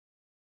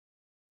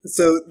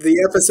So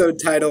the episode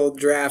title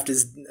draft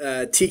is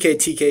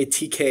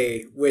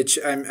TK, which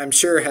I'm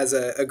sure has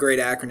a great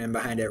acronym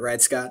behind it,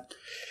 right, Scott?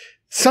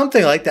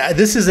 Something like that.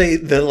 This is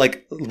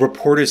the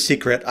reporter's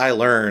secret I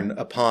learned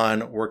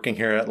upon working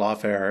here at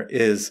Lawfare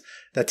is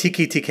that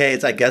TKTK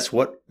is, I guess,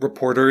 what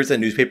reporters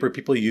and newspaper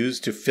people use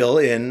to fill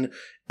in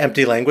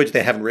empty language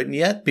they haven't written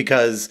yet,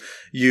 because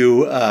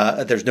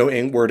there's no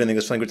word in the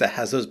English language that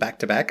has those back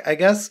to back, I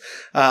guess.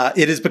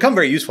 It has become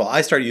very useful. I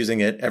start using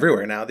it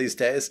everywhere now these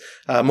days.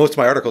 Most of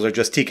my articles are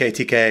just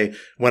TKTK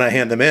when I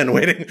hand them in,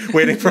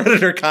 waiting for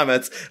editor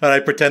comments, and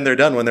I pretend they're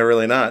done when they're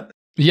really not.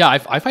 Yeah,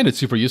 I find it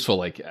super useful.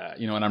 Like,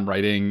 when I'm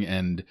writing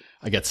and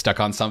I get stuck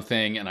on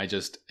something and I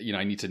just,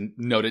 I need to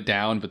note it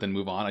down, but then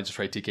move on. I just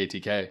write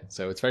TKTK.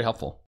 So it's very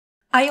helpful.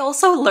 I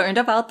also learned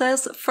about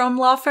this from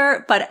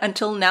Lawfare, but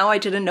until now I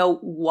didn't know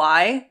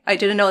why. I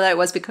didn't know that it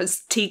was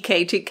because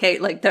TKTK,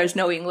 like there's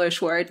no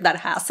English word that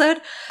has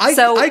it.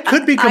 I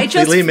could be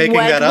completely making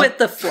that up. I just went with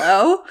the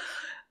flow,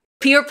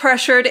 peer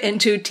pressured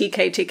into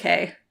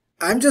TKTK.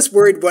 I'm just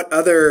worried what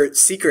other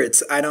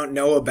secrets I don't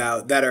know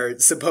about that are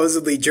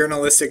supposedly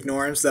journalistic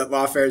norms that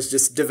Lawfare is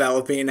just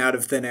developing out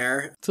of thin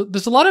air. So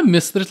there's a lot of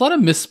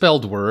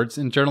misspelled words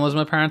in journalism.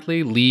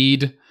 Apparently,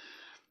 lead,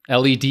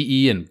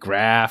 LEDE, and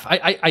graph.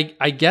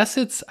 I guess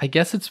it's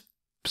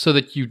so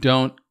that you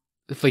don't,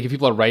 if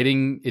people are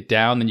writing it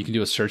down, then you can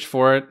do a search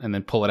for it and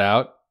then pull it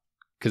out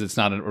because it's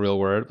not a real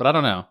word. But I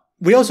don't know.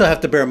 We also have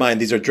to bear in mind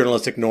these are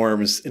journalistic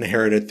norms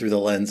inherited through the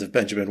lens of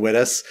Benjamin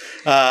Wittes,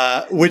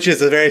 which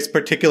is a very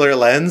particular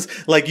lens.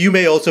 Like, you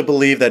may also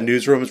believe that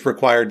newsrooms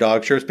require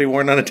dog shirts be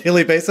worn on a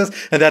daily basis,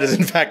 and that is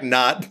in fact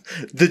not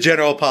the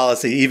general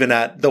policy, even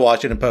at the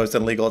Washington Post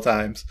and Legal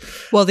Times.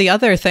 Well, the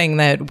other thing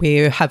that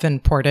we have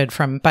imported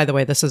from, by the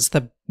way, this is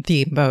the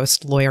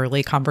most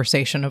lawyerly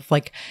conversation of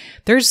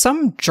there's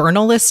some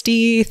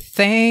journalisty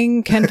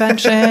thing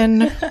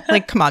convention.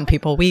 Come on,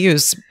 people, we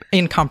use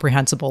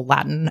incomprehensible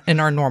Latin in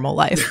our normal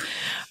life.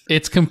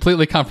 It's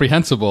completely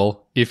comprehensible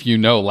if you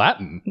know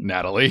Latin,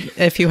 Natalie.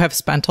 If you have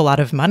spent a lot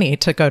of money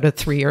to go to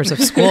 3 years of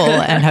school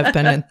and have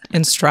been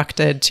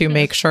instructed to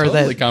make sure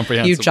totally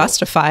that you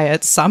justify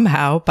it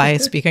somehow by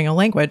speaking a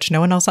language no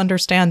one else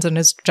understands and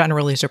is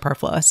generally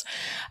superfluous.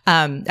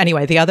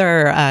 Anyway, the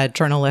other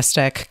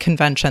journalistic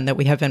convention that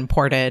we have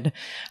imported,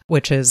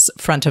 which is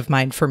front of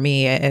mind for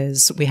me,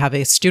 is we have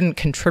a student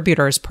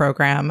contributors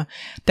program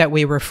that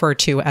we refer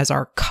to as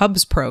our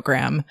Cubs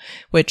program,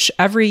 which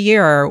every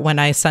year when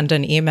I send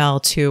an email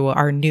to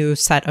our new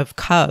set of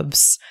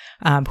Cubs,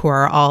 who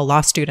are all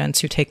law students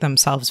who take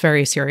themselves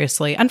very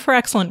seriously, and for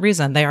excellent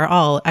reason. They are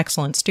all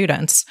excellent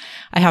students.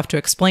 I have to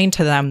explain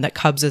to them that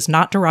Cubs is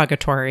not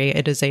derogatory.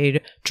 It is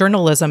a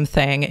journalism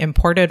thing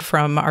imported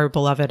from our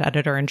beloved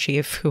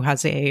editor-in-chief, who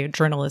has a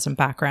journalism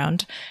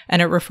background,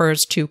 and it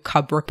refers to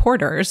Cub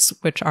reporters,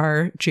 which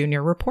are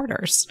junior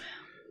reporters.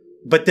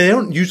 But they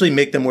don't usually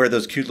make them wear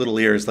those cute little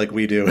ears like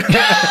we do.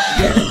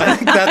 I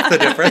think that's the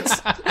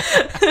difference.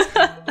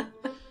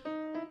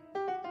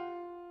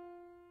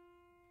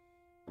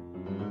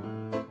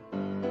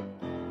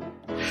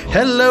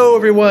 Hello,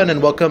 everyone,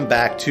 and welcome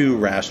back to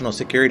Rational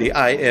Security.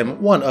 I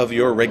am one of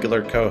your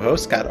regular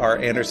co-hosts, Scott R.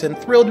 Anderson.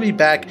 Thrilled to be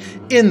back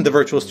in the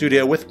virtual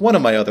studio with one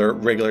of my other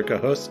regular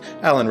co-hosts,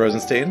 Alan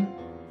Rosenstein.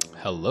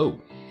 Hello.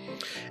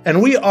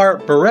 And we are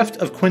bereft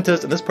of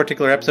Quintas in this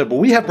particular episode, but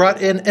we have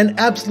brought in an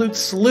absolute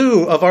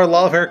slew of our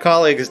Lawfare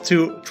colleagues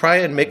to try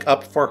and make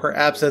up for her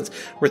absence.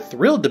 We're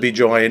thrilled to be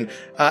joined,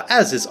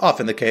 as is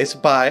often the case,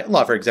 by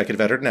Lawfare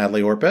Executive Editor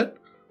Natalie Orpett.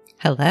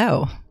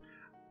 Hello.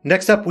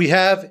 Next up, we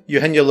have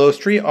Eugenia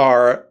Lostri,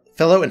 our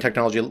Fellow in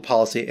Technology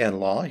Policy and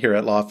Law here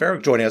at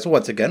Lawfare, joining us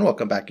once again.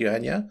 Welcome back,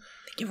 Eugenia.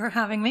 Thank you for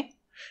having me.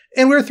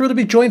 And we're thrilled to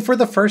be joined for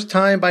the first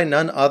time by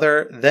none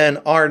other than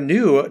our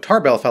new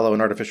Tarbell Fellow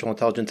in Artificial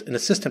Intelligence and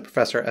Assistant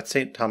Professor at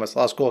St. Thomas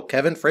Law School,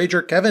 Kevin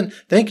Frazier. Kevin,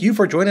 thank you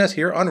for joining us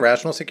here on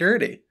Rational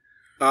Security.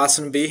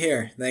 Awesome to be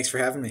here. Thanks for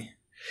having me.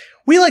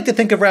 We like to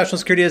think of Rational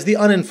Security as the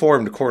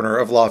uninformed corner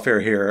of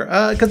Lawfare here,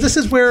 because this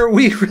is where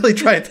we really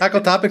try and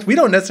tackle topics we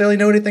don't necessarily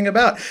know anything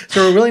about.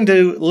 So we're willing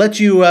to let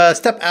you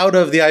step out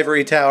of the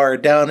ivory tower,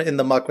 down in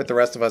the muck with the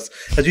rest of us,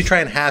 as we try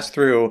and hash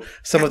through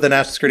some of the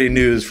national security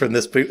news from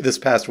this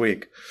past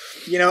week.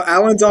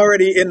 Alan's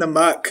already in the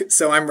muck,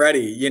 so I'm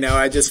ready.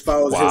 I just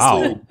followed his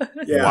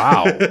lead. Yeah.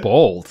 Wow.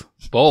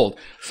 Bold.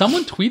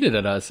 Someone tweeted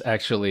at us,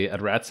 actually, at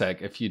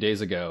RATSEC a few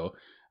days ago,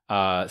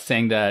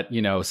 saying that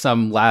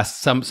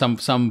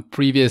some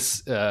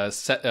previous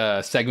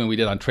segment we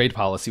did on trade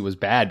policy was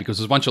bad because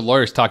there's a bunch of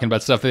lawyers talking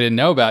about stuff they didn't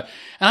know about,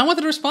 and I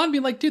wanted to respond and be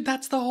like, dude,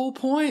 that's the whole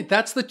point.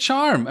 That's the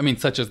charm. I mean,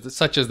 such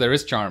as there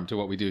is charm to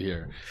what we do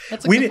here.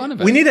 That's the fun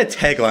of it. We need a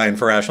tagline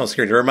for Rational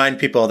Security to remind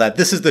people that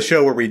this is the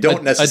show where we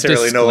don't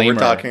necessarily know what we're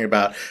talking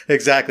about.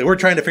 Exactly. We're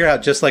trying to figure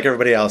out just like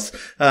everybody else.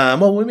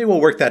 Well, maybe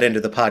we'll work that into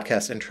the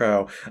podcast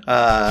intro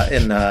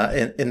in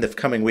the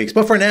coming weeks.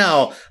 But for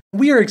now,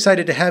 we are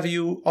excited to have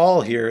you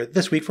all here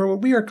this week for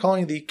what we are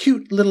calling the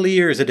Cute Little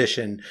Ears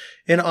edition,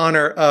 in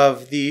honor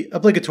of the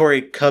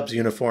obligatory Cubs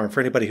uniform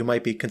for anybody who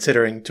might be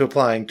considering to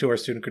applying to our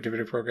student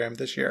contributor program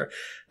this year.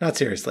 Not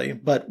seriously,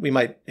 but we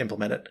might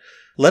implement it.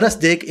 Let us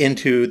dig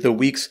into the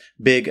week's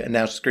big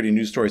national security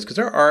news stories, because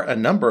there are a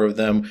number of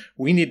them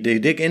we need to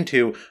dig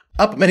into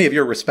up many of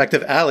your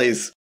respective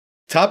alleys.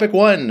 Topic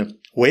 1,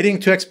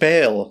 waiting to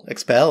exhale,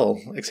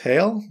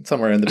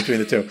 somewhere in between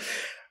the two.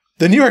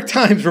 The New York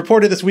Times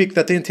reported this week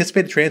that the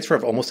anticipated transfer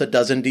of almost a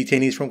dozen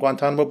detainees from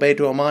Guantanamo Bay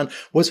to Oman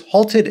was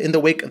halted in the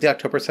wake of the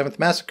October 7th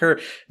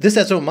massacre. This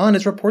as Oman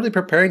is reportedly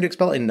preparing to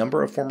expel a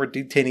number of former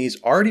detainees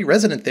already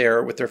resident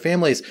there with their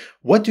families.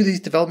 What do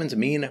these developments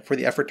mean for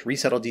the effort to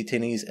resettle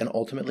detainees and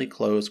ultimately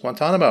close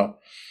Guantanamo?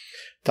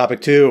 Topic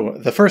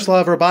 2. The first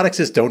law of robotics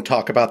is don't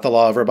talk about the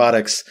law of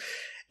robotics.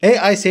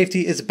 AI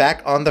safety is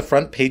back on the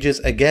front pages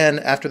again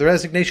after the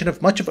resignation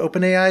of much of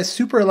OpenAI's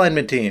super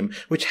alignment team,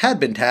 which had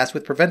been tasked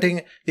with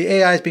preventing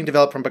the AIs being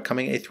developed from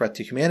becoming a threat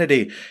to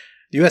humanity.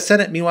 The U.S.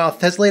 Senate, meanwhile,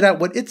 has laid out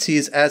what it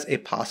sees as a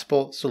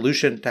possible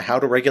solution to how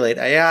to regulate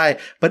AI,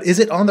 but is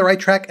it on the right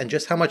track, and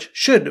just how much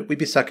should we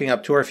be sucking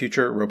up to our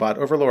future robot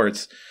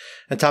overlords?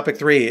 And topic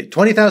 3,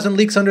 20,000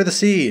 leaks under the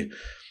sea.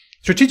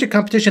 Strategic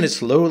competition is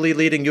slowly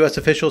leading U.S.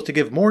 officials to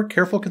give more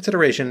careful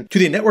consideration to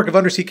the network of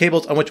undersea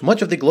cables on which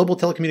much of the global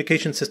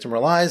telecommunications system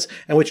relies,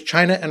 and which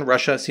China and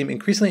Russia seem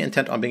increasingly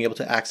intent on being able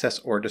to access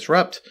or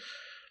disrupt.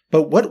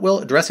 But what will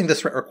addressing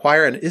this threat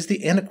require, and is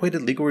the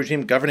antiquated legal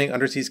regime governing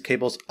undersea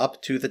cables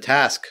up to the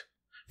task?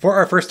 For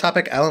our first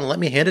topic, Alan, let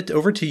me hand it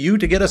over to you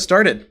to get us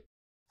started.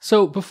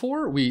 So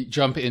before we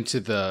jump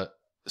into the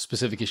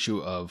specific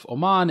issue of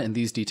Oman and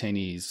these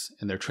detainees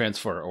and their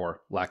transfer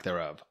or lack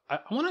thereof, I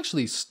want to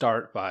actually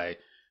start by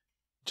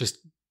just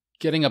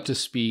getting up to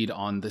speed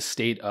on the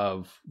state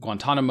of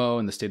Guantanamo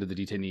and the state of the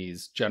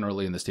detainees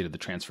generally and the state of the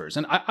transfers.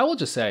 And I will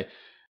just say,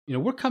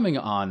 we're coming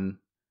on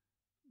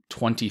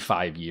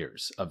 25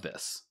 years of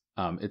this.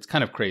 It's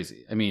kind of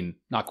crazy. I mean,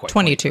 not quite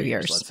 22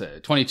 years. Let's say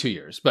 22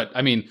 years. But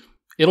I mean,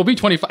 it'll be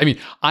 25. I mean,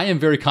 I am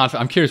very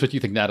confident. I'm curious what you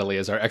think, Natalie,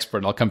 as our expert,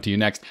 and I'll come to you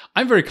next.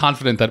 I'm very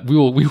confident that we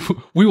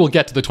will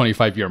get to the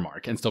 25-year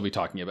mark and still be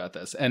talking about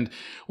this. And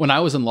when I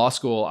was in law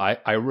school,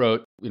 I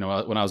wrote, when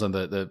I was on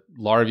the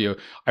law review,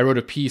 I wrote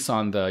a piece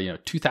on the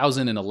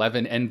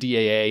 2011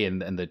 NDAA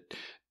and the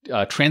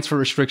transfer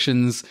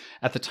restrictions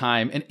at the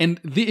time. And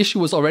the issue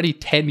was already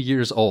 10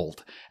 years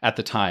old at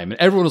the time. And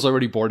everyone was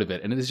already bored of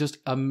it. And it is just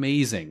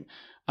amazing.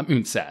 I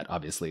mean, sad,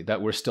 obviously,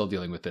 that we're still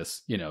dealing with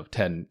this,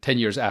 10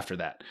 years after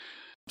that.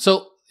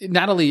 So,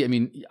 Natalie, I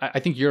mean, I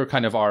think you're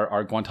kind of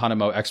our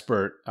Guantanamo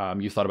expert.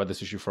 You've thought about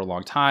this issue for a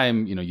long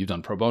time. You've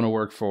done pro bono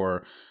work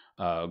for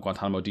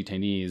Guantanamo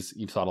detainees.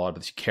 You've thought a lot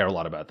about this. You care a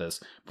lot about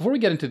this. Before we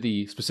get into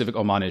the specific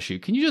Oman issue,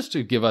 can you just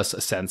give us a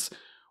sense,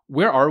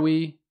 where are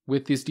we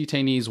with these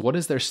detainees? What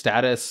is their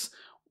status?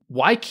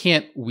 Why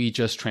can't we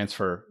just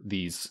transfer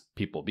these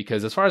people?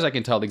 Because as far as I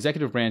can tell, the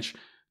executive branch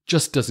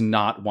just does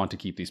not want to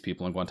keep these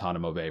people in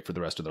Guantanamo Bay for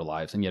the rest of their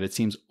lives. And yet it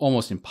seems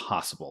almost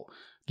impossible.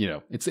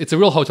 It's a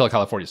real Hotel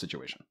California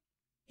situation.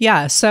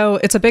 Yeah, so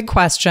it's a big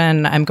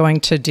question. I'm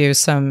going to do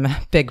some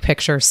big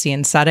picture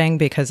scene setting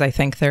because I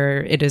think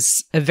it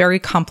is a very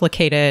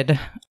complicated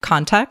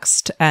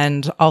context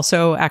and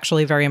also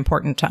actually very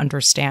important to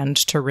understand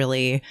to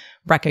really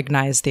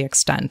recognize the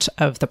extent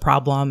of the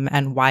problem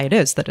and why it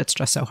is that it's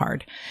just so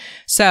hard.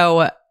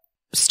 So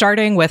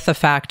starting with the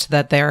fact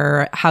that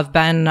there have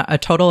been a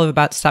total of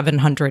about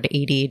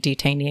 780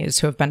 detainees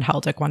who have been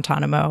held at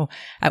Guantanamo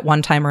at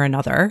one time or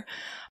another.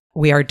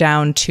 We are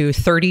down to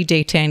 30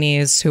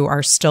 detainees who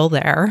are still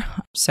there.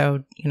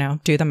 So,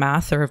 do the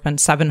math. There have been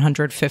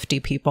 750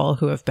 people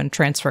who have been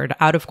transferred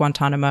out of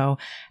Guantanamo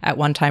at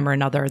one time or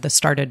another. This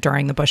started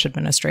during the Bush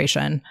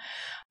administration.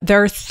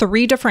 There are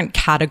 3 different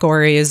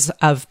categories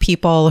of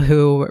people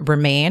who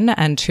remain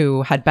and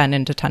who had been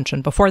in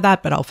detention before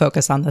that, but I'll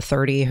focus on the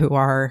 30 who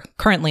are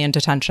currently in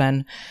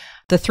detention.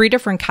 The 3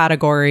 different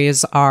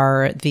categories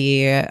are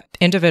the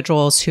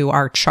individuals who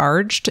are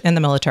charged in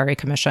the military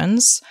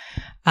commissions.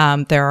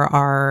 There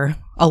are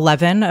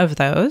 11 of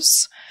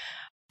those.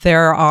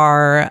 There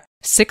are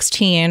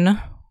 16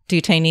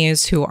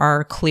 detainees who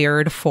are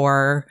cleared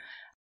for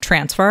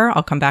transfer.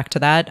 I'll come back to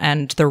that.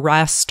 And the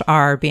rest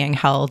are being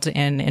held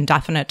in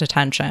indefinite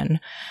detention.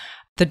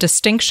 The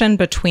distinction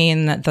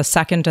between the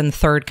second and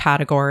third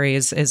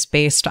categories is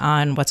based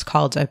on what's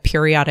called a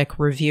periodic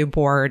review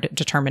board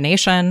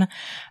determination.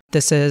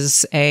 This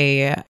is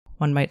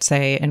one might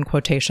say, in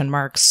quotation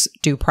marks,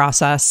 due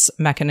process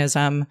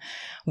mechanism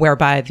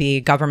whereby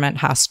the government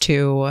has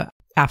to,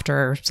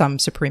 after some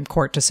Supreme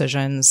Court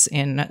decisions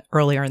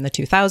earlier in the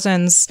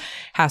 2000s,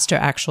 has to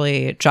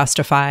actually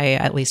justify,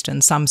 at least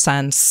in some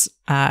sense,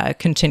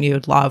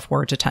 continued law of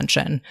war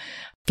detention,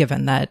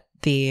 given that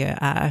the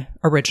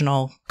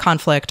original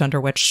conflict under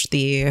which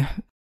the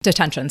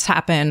detentions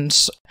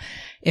happened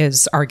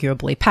is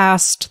arguably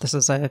past. This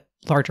is a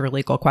larger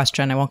legal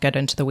question I won't get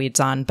into the weeds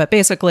on. But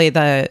basically,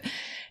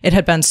 it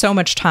had been so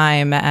much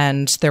time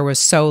and there was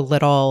so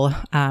little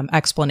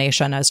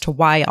explanation as to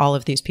why all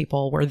of these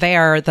people were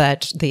there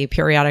that the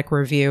periodic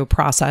review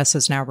process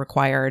is now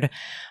required.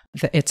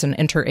 It's an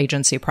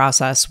interagency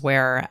process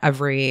where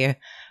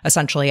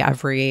essentially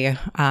every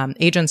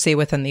agency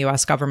within the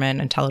U.S.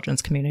 government,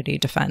 intelligence community,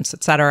 defense,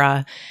 et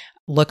cetera,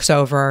 looks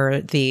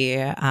over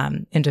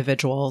the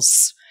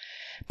individual's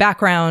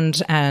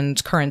background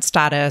and current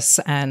status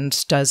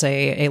and does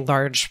a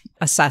large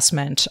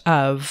assessment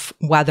of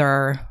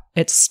whether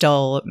it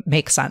still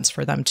makes sense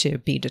for them to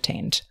be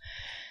detained.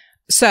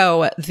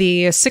 So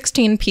the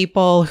 16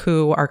 people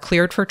who are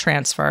cleared for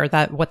transfer,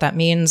 what that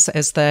means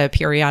is the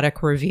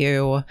periodic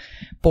review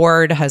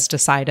board has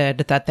decided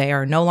that they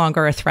are no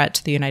longer a threat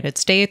to the United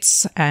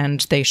States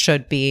and they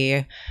should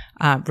be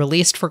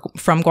released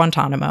from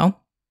Guantanamo.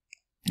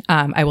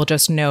 I will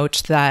just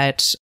note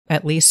that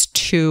at least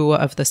 2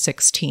 of the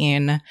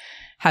 16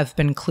 have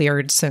been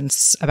cleared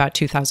since about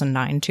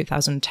 2009,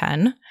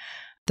 2010.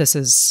 This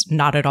is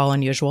not at all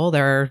unusual.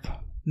 There are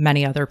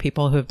many other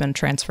people who have been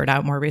transferred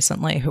out more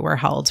recently who were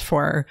held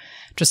for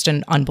just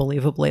an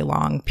unbelievably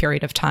long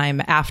period of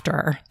time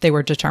after they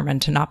were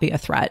determined to not be a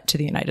threat to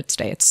the United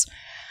States.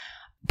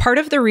 Part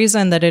of the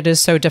reason that it is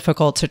so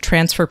difficult to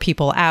transfer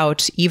people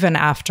out, even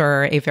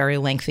after a very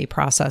lengthy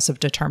process of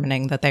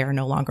determining that they are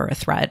no longer a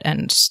threat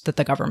and that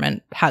the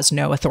government has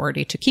no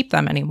authority to keep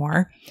them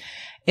anymore,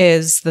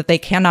 is that they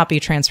cannot be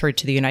transferred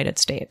to the United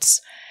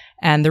States.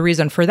 And the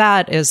reason for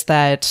that is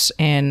that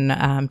in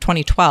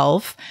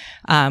 2012,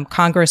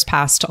 Congress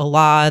passed a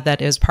law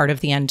that is part of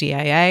the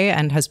NDAA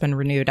and has been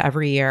renewed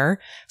every year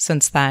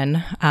since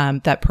then,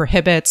 that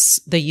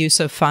prohibits the use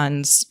of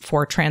funds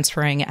for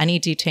transferring any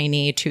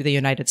detainee to the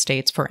United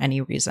States for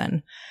any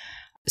reason.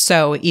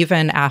 So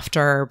even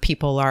after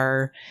people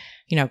are,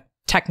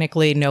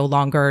 technically no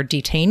longer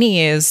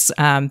detainees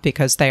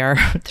because they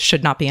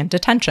should not be in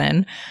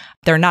detention,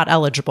 they're not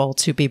eligible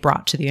to be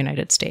brought to the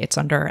United States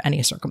under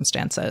any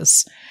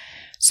circumstances.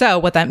 So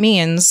what that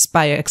means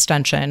by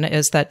extension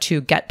is that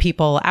to get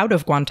people out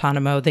of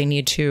Guantanamo, they,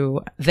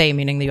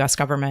 meaning the US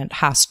government,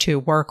 has to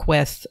work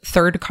with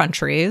third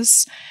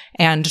countries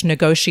and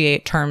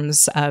negotiate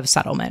terms of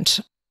settlement,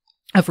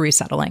 of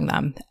resettling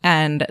them.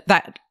 And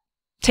that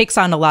takes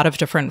on a lot of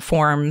different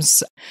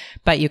forms,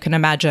 but you can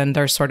imagine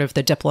there's sort of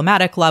the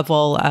diplomatic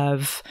level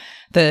of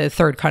the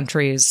third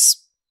countries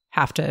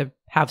have to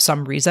have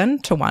some reason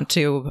to want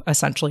to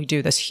essentially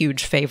do this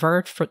huge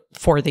favor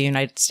for the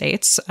United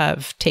States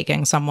of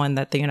taking someone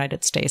that the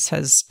United States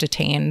has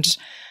detained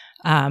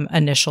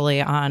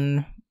initially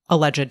on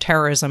alleged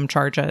terrorism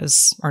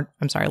charges,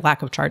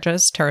 lack of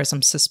charges,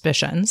 terrorism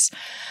suspicions.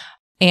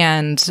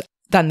 And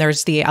then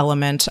there's the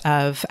element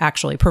of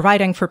actually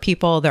providing for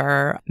people. There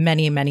are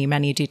many, many,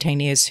 many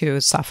detainees who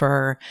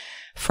suffer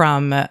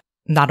from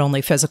not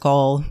only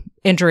physical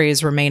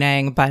injuries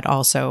remaining, but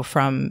also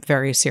from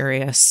very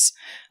serious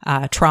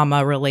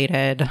trauma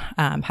related,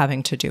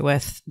 having to do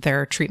with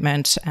their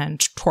treatment and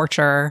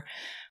torture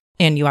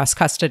in U.S.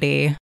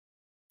 custody.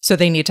 So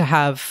they need to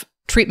have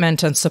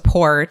treatment and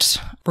support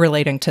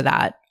relating to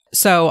that.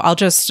 So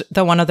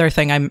the one other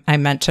thing I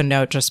meant to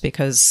note, just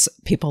because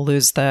people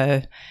lose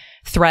the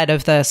thread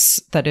of this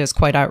that is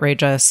quite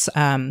outrageous,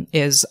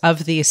 is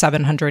of the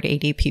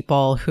 780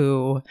 people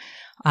who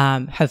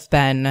have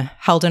been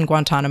held in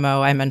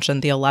Guantanamo. I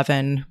mentioned the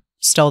 11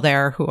 still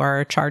there who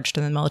are charged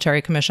in the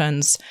military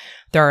commissions.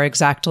 There are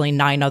exactly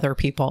 9 other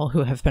people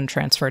who have been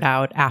transferred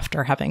out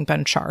after having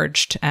been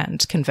charged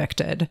and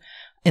convicted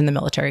in the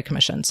military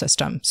commission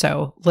system.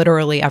 So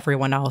literally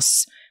everyone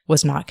else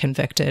was not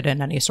convicted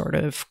in any sort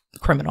of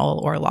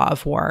criminal or law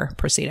of war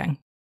proceeding.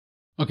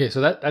 Okay,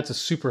 so that's a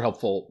super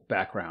helpful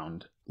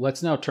background.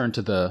 Let's now turn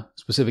to the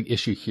specific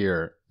issue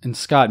here. And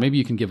Scott, maybe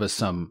you can give us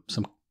some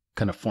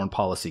kind of foreign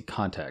policy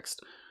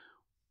context.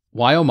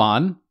 Why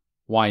Oman?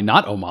 Why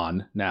not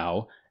Oman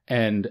now?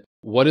 And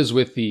what is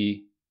with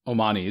the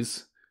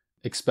Omanis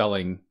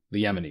expelling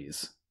the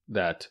Yemenis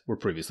that were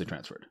previously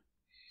transferred?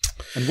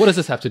 And what does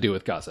this have to do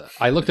with Gaza?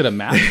 I looked at a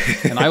map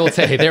and I will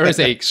say there is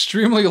a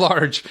extremely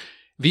large,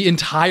 the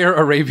entire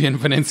Arabian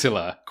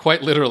Peninsula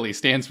quite literally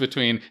stands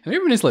between, the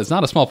Arabian Peninsula is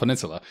not a small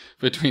peninsula,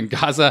 between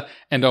Gaza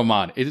and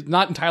Oman. It is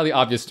not entirely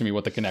obvious to me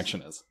what the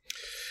connection is.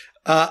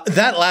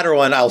 That latter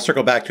one I'll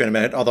circle back to in a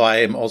minute, although I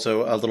am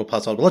also a little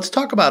puzzled. But let's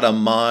talk about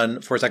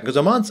Oman for a second, because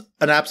Oman's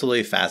an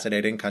absolutely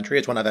fascinating country.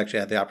 It's one I've actually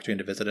had the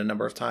opportunity to visit a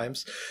number of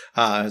times.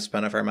 I've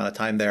spent a fair amount of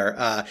time there.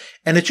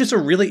 And it's just a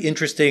really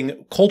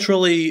interesting,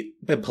 culturally,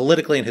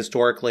 politically, and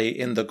historically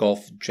in the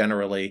Gulf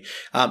generally.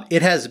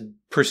 It has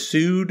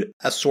pursued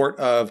a sort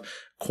of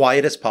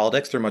quietist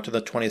politics through much of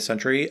the 20th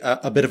century,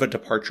 a bit of a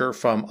departure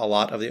from a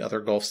lot of the other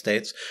Gulf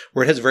states,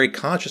 where it has very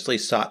consciously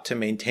sought to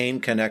maintain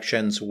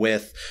connections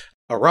with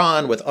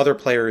Iran, with other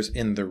players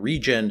in the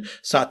region,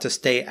 sought to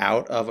stay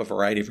out of a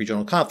variety of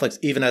regional conflicts,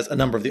 even as a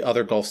number of the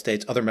other Gulf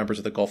states, other members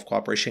of the Gulf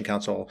Cooperation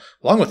Council,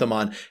 along with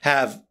Oman,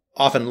 have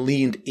often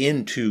leaned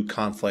into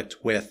conflict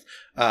with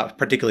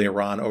particularly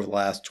Iran over the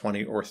last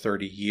 20 or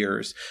 30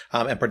 years,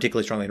 and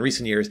particularly strongly in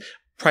recent years,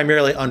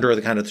 primarily under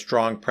the kind of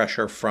strong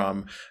pressure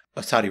from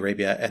Saudi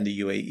Arabia and the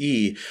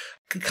UAE,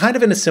 kind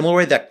of in a similar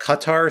way that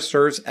Qatar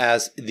serves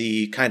as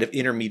the kind of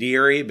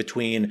intermediary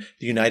between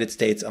the United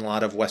States and a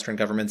lot of Western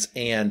governments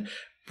and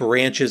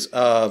branches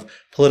of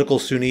political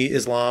Sunni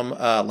Islam,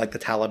 like the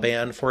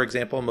Taliban, for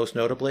example, most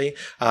notably,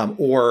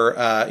 or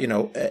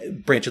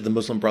branch of the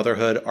Muslim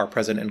Brotherhood are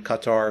present in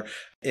Qatar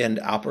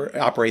and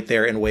operate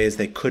there in ways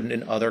they couldn't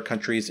in other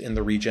countries in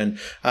the region,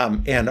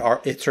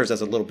 it serves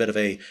as a little bit of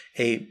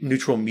a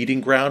neutral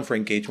meeting ground for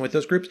engagement with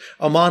those groups.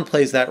 Oman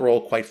plays that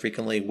role quite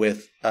frequently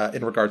with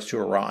in regards to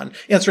Iran,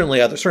 and certainly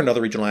certain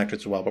other regional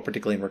actors as well, but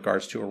particularly in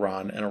regards to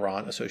Iran and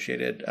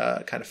Iran-associated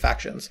kind of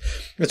factions.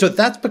 And so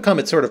that's become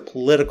its sort of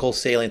political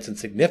salience and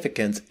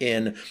significance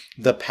in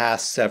the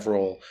past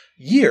several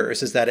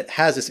years, is that it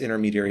has this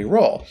intermediary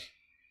role.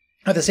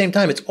 At the same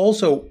time, it's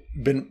also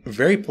been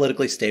very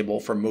politically stable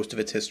for most of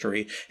its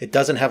history. It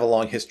doesn't have a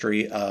long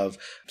history of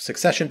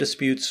succession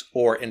disputes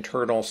or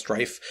internal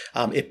strife.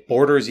 It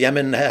borders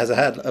Yemen, has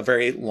had a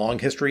very long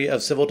history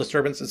of civil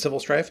disturbance and civil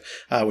strife,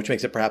 which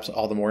makes it perhaps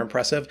all the more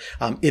impressive.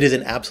 It is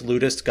an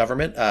absolutist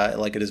government,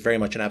 it is very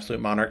much an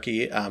absolute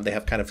monarchy. They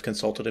have kind of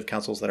consultative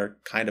councils that are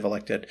kind of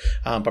elected,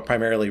 but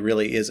primarily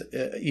really is,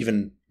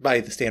 even by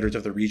the standards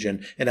of the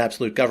region, an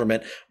absolute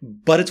government.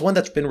 But it's one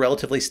that's been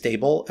relatively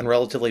stable and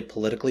relatively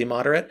politically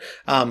moderate.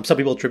 Some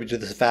people attribute to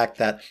the fact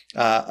that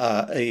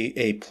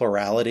a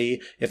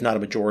plurality, if not a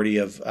majority,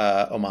 of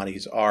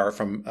Omanis are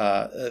from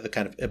the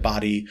kind of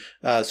Ibadi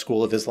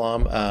school of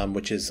Islam,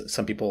 which is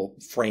some people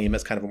frame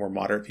as kind of a more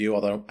moderate view,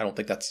 although I don't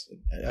think that's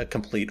a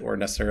complete or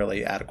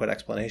necessarily adequate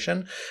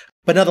explanation.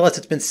 But nonetheless,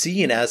 it's been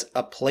seen as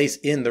a place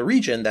in the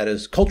region that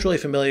is culturally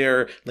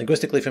familiar,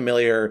 linguistically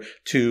familiar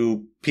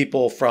to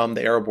people from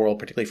the Arab world,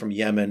 particularly from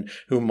Yemen,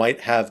 who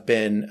might have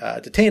been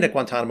detained at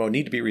Guantanamo,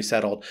 need to be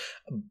resettled,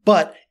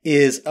 but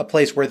is a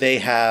place where they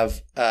have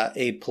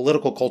a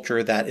political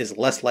culture that is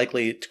less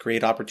likely to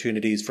create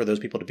opportunities for those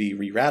people to be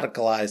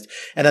re-radicalized,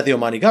 and that the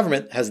Omani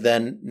government has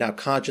then now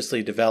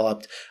consciously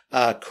developed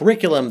a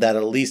curriculum that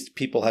at least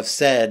people have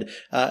said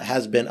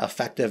has been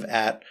effective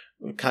at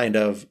kind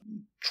of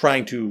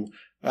trying to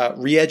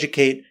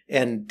re-educate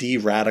and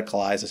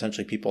de-radicalize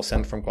essentially people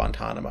sent from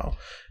Guantanamo.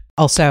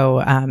 Also,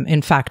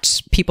 in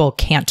fact, people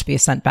can't be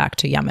sent back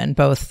to Yemen.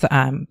 Both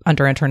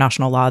under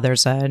international law,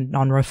 there's a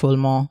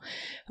non-refoulement,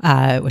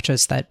 which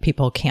is that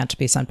people can't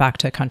be sent back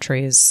to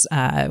countries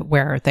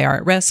where they are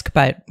at risk.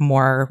 But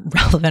more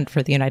relevant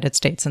for the United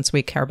States, since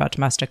we care about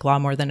domestic law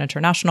more than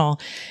international,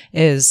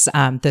 is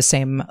the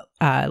same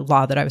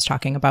law that I was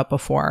talking about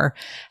before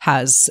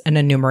has an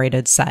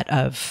enumerated set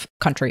of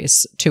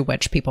countries to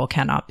which people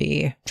cannot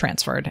be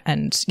transferred,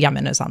 and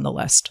Yemen is on the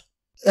list.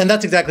 And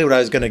that's exactly what I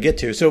was going to get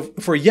to. So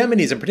for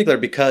Yemenis in particular,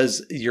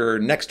 because you're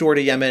next door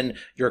to Yemen,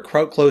 you're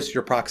close,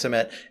 you're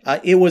proximate,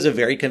 it was a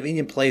very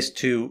convenient place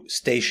to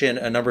station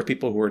a number of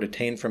people who were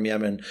detained from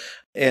Yemen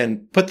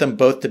and put them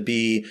both to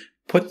be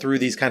put through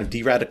these kind of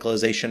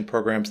de-radicalization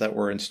programs that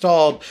were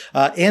installed,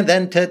 and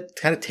then to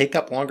kind of take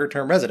up longer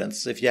term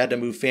residence. If you had to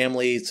move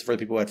families, for the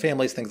people who had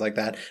families, things like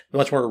that, a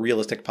much more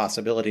realistic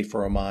possibility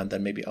for Oman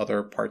than maybe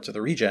other parts of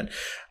the region.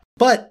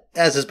 But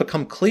as has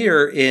become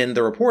clear in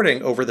the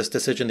reporting over this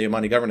decision the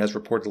Omani government has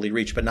reportedly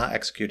reached, but not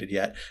executed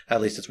yet, at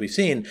least as we've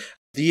seen,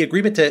 the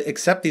agreement to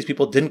accept these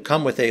people didn't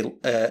come with a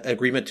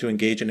agreement to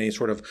engage in any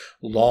sort of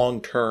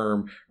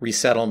long-term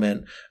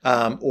resettlement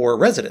or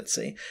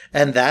residency.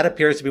 And that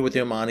appears to be what the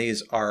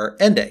Omanis are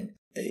ending.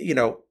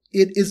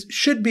 It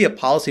should be a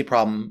policy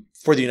problem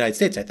for the United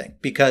States, I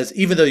think, because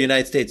even though the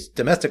United States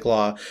domestic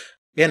law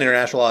and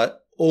international law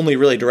only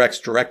really directs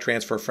direct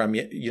transfer from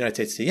United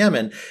States to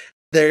Yemen,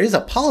 there is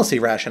a policy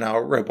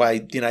rationale why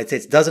the United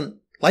States doesn't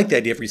like the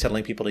idea of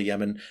resettling people to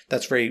Yemen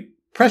that's very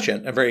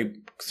prescient and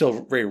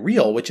still very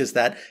real, which is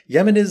that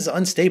Yemen is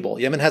unstable.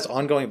 Yemen has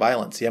ongoing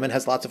violence. Yemen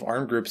has lots of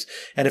armed groups.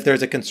 And if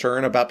there's a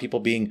concern about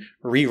people being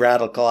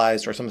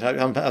re-radicalized or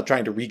somehow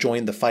trying to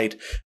rejoin the fight,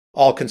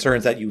 all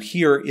concerns that you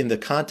hear in the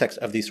context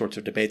of these sorts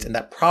of debates, and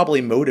that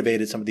probably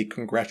motivated some of the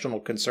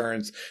congressional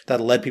concerns that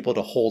led people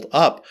to hold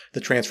up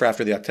the transfer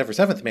after the October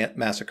 7th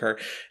massacre,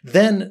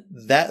 then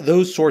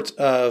those sorts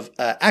of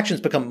actions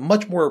become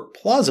much more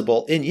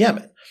plausible in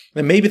Yemen.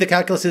 And maybe the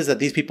calculus is that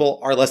these people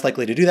are less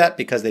likely to do that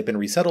because they've been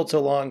resettled so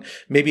long.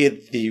 Maybe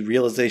the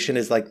realization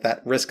is like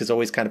that risk is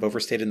always kind of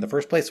overstated in the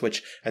first place,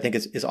 which I think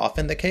is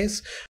often the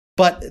case.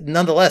 But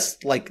nonetheless,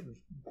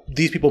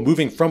 these people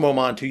moving from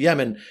Oman to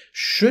Yemen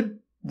should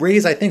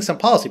raise, I think, some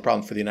policy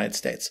problems for the United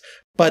States.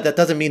 But that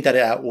doesn't mean that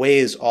it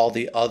outweighs all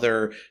the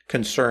other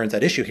concerns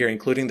at issue here,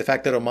 including the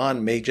fact that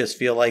Oman may just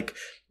feel like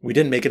we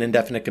didn't make an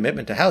indefinite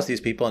commitment to house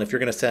these people. And if you're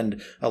going to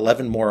send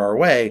 11 more our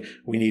way,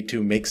 we need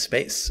to make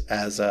space,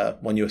 as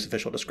one U.S.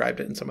 official described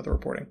it in some of the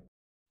reporting.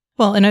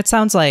 Well, and it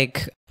sounds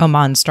like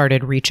Oman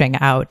started reaching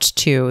out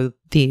to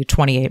the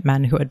 28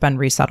 men who had been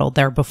resettled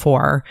there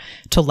before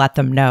to let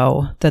them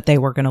know that they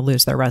were going to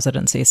lose their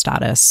residency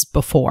status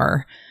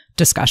before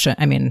discussion.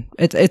 I mean,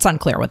 it's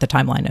unclear what the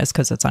timeline is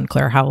because it's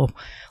unclear how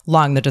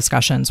long the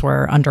discussions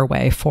were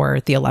underway for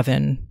the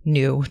 11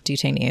 new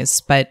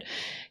detainees. But,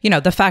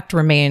 the fact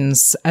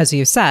remains, as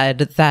you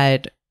said,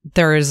 that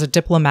there is a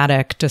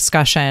diplomatic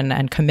discussion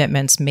and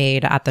commitments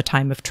made at the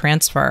time of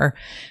transfer,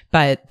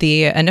 but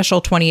the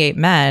initial 28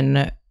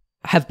 men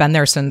have been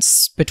there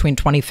since between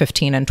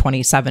 2015 and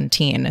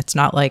 2017. It's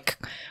not like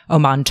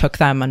Oman took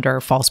them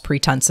under false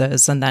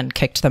pretenses and then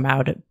kicked them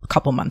out a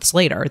couple months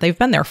later. They've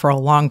been there for a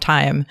long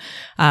time.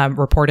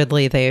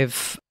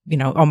 Reportedly,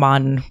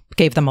 Oman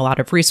gave them a lot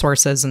of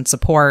resources and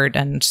support,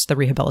 and the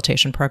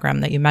rehabilitation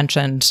program that you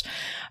mentioned.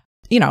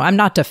 I'm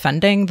not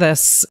defending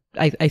this.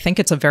 I think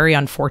it's a very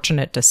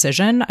unfortunate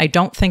decision. I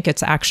don't think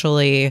it's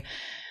actually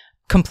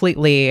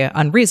completely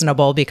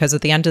unreasonable, because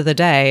at the end of the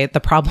day, the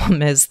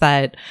problem is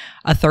that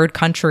a third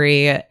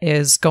country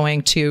is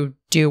going to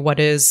do what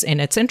is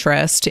in its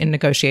interest in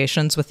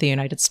negotiations with the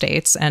United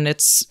States. And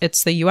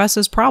it's the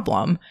US's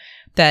problem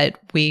that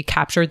we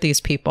captured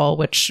these people,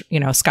 which,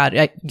 Scott,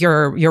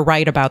 you're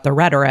right about the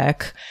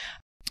rhetoric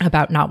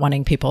about not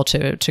wanting people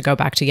to go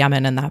back to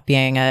Yemen and that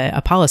being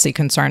a policy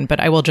concern. But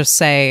I will just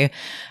say,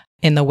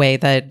 in the way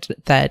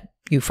that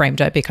you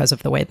framed it, because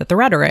of the way that the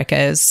rhetoric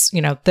is,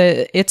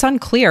 it's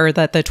unclear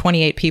that the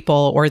 28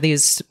 people or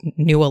these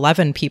new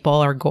 11 people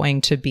are going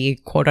to be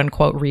quote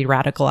unquote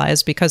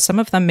re-radicalized, because some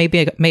of them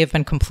may have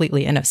been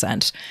completely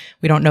innocent.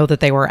 We don't know that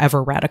they were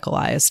ever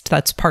radicalized.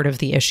 That's part of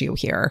the issue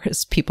here,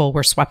 is people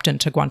were swept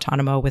into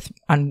Guantanamo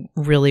on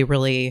really,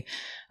 really,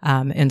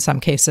 in some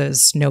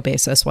cases, no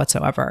basis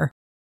whatsoever.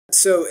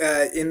 So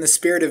in the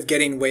spirit of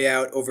getting way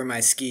out over my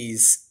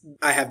skis,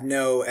 I have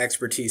no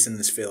expertise in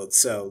this field,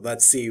 so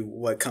let's see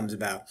what comes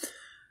about.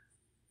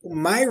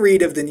 My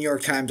read of the New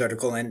York Times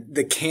article and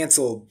the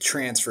canceled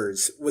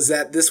transfers was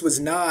that this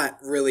was not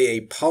really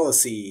a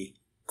policy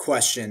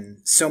question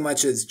so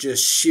much as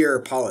just sheer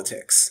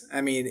politics.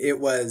 I mean,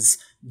 it was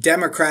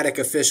Democratic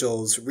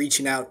officials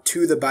reaching out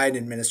to the Biden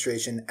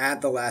administration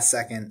at the last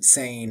second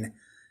saying,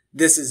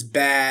 this is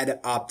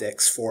bad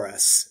optics for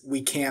us.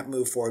 We can't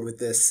move forward with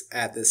this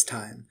at this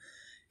time.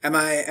 Am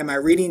I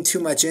reading too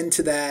much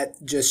into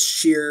that just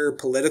sheer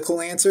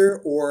political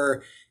answer,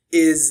 or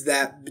is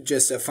that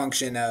just a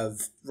function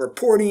of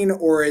reporting,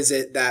 or is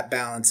it that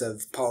balance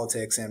of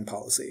politics and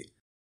policy?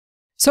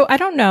 So I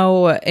don't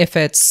know if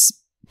it's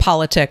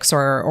politics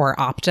or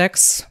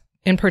optics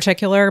in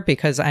particular,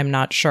 because I'm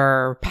not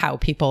sure how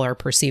people are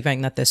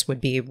perceiving that this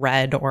would be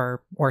read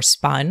or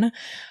spun.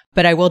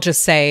 But I will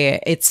just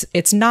say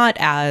it's not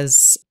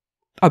as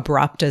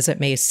abrupt as it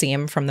may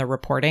seem from the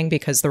reporting,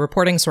 because the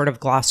reporting sort of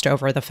glossed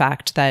over the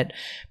fact that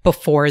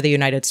before the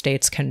United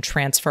States can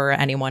transfer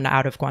anyone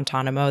out of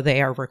Guantanamo,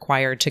 they are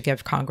required to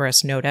give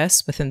Congress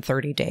notice within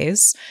 30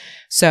 days.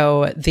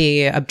 So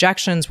the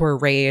objections were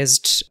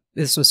raised,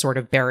 this was sort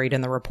of buried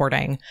in the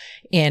reporting,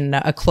 in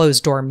a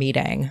closed door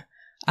meeting,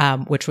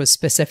 which was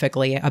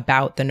specifically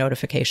about the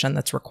notification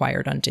that's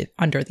required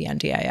under the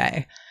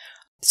NDAA.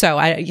 So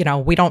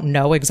we don't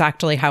know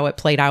exactly how it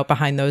played out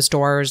behind those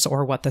doors,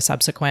 or what the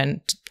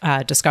subsequent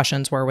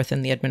discussions were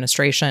within the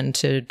administration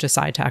to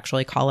decide to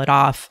actually call it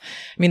off.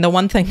 I mean, the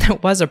one thing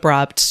that was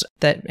abrupt,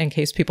 that in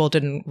case people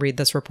didn't read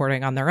this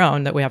reporting on their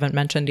own that we haven't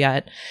mentioned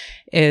yet,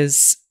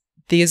 is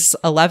these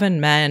 11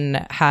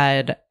 men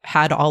had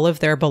all of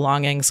their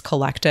belongings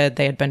collected.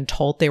 They had been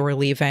told they were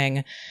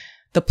leaving.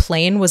 The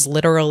plane was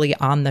literally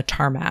on the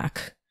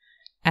tarmac,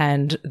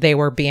 and they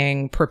were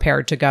being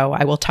prepared to go.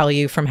 I will tell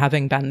you from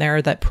having been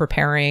there that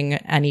preparing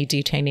any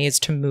detainees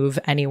to move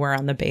anywhere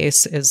on the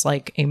base is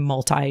like a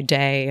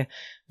multi-day,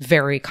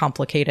 very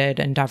complicated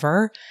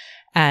endeavor.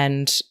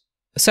 And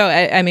so,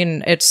 I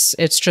mean,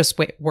 it's just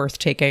worth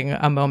taking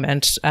a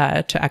moment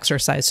to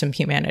exercise some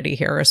humanity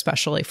here,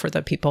 especially for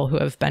the people who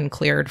have been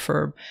cleared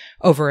for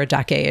over a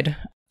decade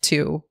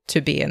to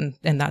be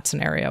in that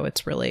scenario.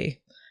 It's really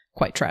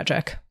quite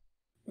tragic.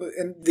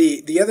 And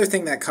the other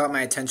thing that caught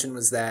my attention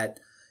was that,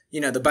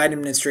 the Biden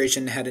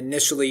administration had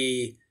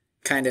initially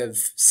kind of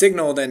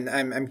signaled, and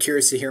I'm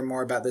curious to hear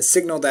more about the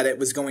signal, that it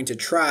was going to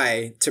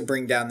try to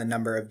bring down the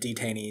number of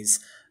detainees.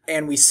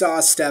 And we saw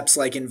steps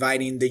like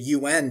inviting the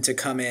UN to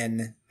come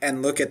in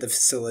and look at the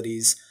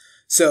facilities.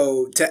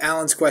 So to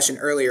Alan's question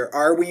earlier,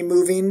 are we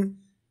moving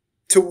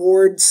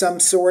toward some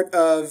sort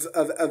of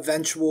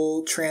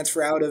eventual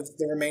transfer out of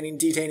the remaining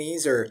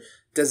detainees, or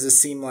does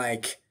this seem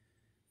like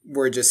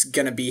we're just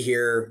going to be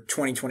here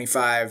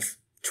 2025,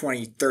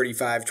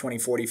 2035,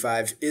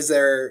 2045? Is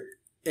there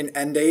an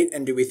end date?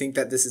 And do we think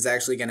that this is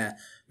actually going to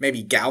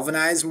maybe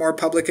galvanize more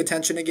public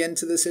attention again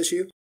to this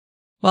issue?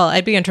 Well,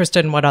 I'd be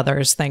interested in what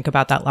others think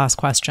about that last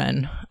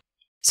question.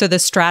 So the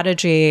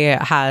strategy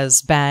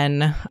has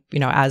been,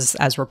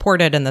 as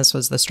reported, and this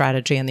was the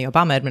strategy in the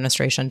Obama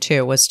administration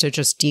too, was to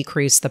just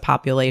decrease the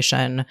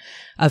population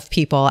of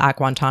people at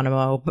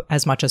Guantanamo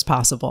as much as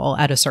possible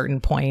at a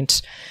certain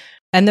point.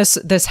 And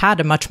this had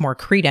a much more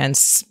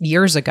credence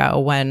years ago,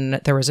 when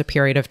there was a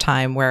period of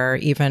time where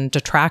even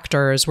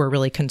detractors were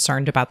really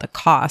concerned about the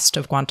cost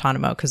of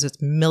Guantanamo, because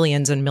it's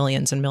millions and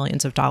millions and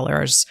millions of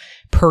dollars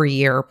per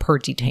year per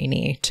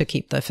detainee to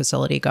keep the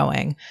facility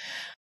going.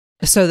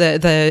 So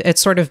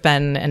it's sort of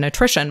been an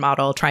attrition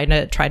model, try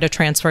to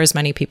transfer as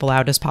many people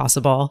out as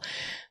possible.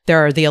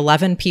 There are the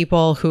 11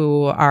 people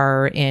who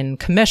are in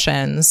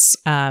commissions.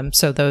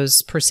 So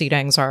those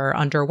proceedings are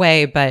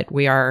underway, but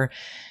we are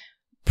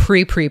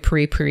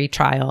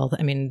pre-trial.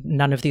 I mean,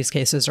 none of these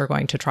cases are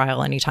going to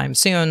trial anytime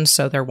soon.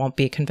 So there won't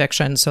be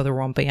conviction. So there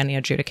won't be any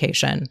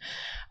adjudication.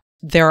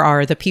 There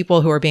are the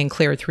people who are being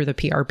cleared through the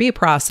PRB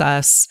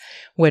process,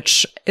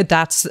 which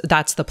that's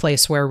the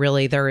place where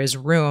really there is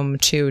room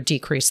to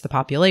decrease the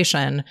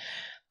population.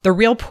 The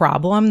real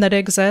problem that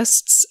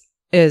exists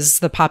is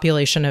the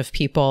population of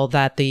people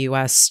that the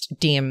U.S.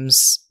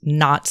 deems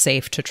not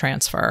safe to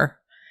transfer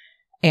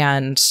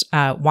and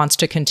wants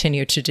to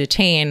continue to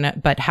detain,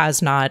 but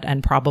has not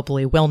and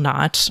probably will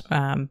not,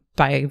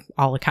 by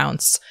all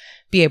accounts,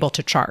 be able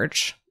to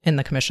charge in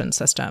the commission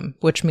system,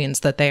 which means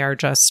that they are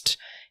just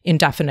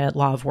indefinite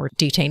law of war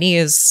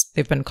detainees.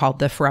 They've been called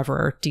the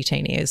forever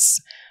detainees.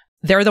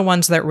 They're the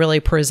ones that really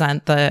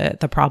present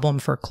the problem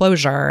for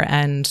closure.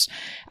 And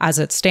as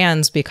it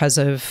stands, because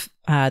of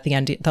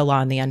the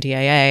law in the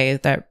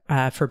NDAA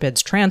that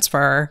forbids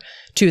transfer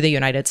to the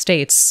United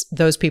States,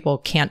 those people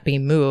can't be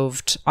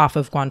moved off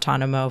of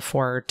Guantanamo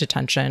for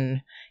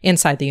detention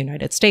inside the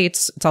United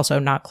States. It's also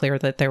not clear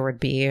that there would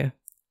be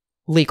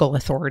legal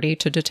authority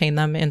to detain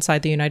them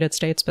inside the United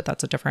States, but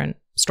that's a different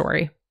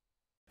story.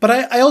 But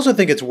I also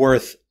think it's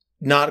worth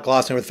not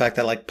glossing over the fact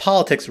that like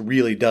politics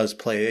really does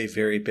play a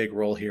very big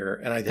role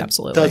here. And I think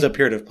does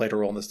appear to have played a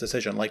role in this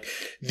decision. Like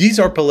these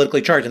are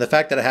politically charged. And the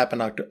fact that it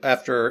happened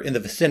after in the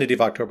vicinity of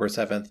October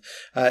 7th,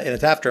 in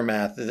its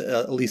aftermath,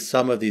 at least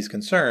some of these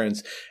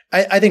concerns,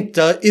 I think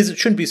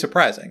shouldn't be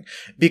surprising,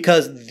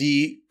 because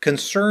the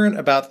concern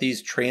about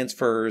these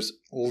transfers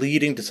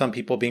leading to some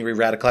people being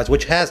re-radicalized,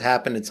 which has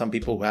happened in some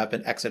people who have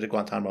been exited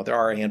Guantanamo. There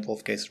are a handful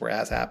of cases where it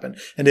has happened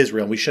in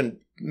Israel, and we shouldn't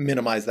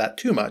minimize that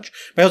too much.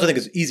 But I also think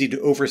it's easy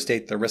to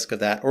overstate the risk of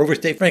that, or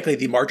overstate, frankly,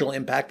 the marginal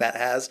impact that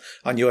has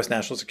on U.S.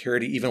 national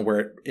security, even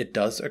where it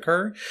does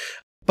occur.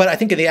 But I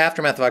think in the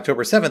aftermath of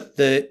October 7th,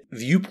 the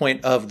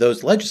viewpoint of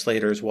those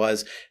legislators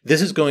was,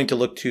 this is going to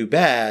look too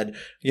bad.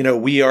 You know,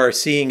 we are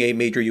seeing a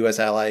major U.S.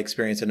 ally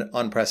experience an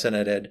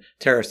unprecedented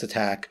terrorist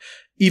attack,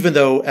 even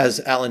though,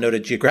 as Alan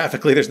noted,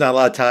 geographically, there's not a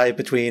lot of tie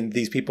between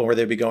these people where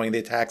they'd be going the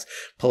attacks.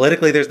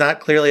 Politically, there's not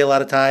clearly a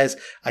lot of ties.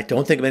 I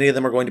don't think many of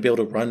them are going to be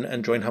able to run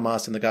and join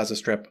Hamas in the Gaza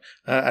Strip.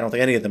 I don't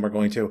think any of them are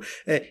going to.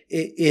 It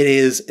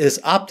is this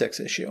optics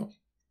issue.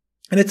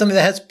 And it's something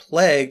that has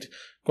plagued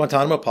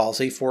Guantanamo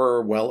policy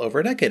for well over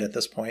a decade at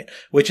this point,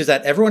 which is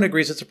that everyone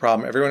agrees it's a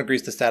problem, everyone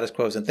agrees the status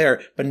quo isn't there,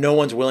 but no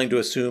one's willing to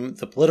assume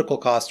the political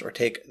cost or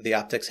take the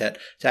optics hit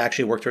to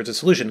actually work towards a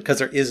solution, because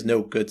there is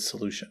no good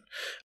solution.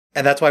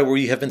 And that's why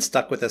we have been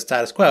stuck with the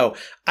status quo.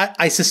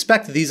 I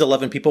suspect these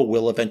 11 people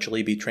will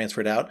eventually be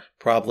transferred out,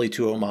 probably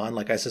to Oman.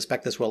 Like, I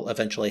suspect this will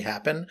eventually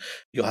happen.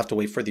 You'll have to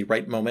wait for the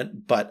right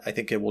moment, but I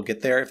think it will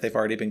get there if they've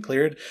already been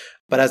cleared.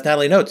 But as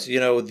Natalie notes, you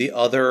know, the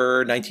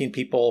other 19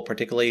 people,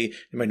 particularly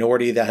the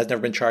minority that has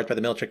never been charged by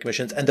the military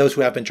commissions, and those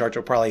who have been charged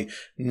are probably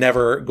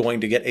never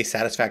going to get a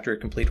satisfactory,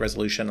 complete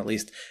resolution. At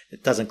least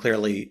it doesn't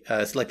clearly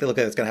look like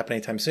it's going to happen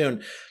anytime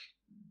soon.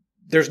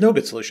 There's no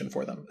good solution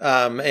for them.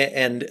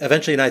 And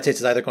eventually the United States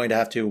is either going to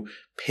have to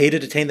pay to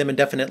detain them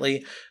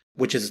indefinitely,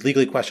 which is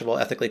legally questionable,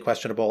 ethically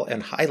questionable,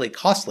 and highly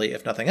costly,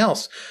 if nothing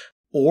else,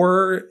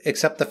 or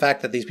accept the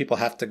fact that these people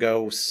have to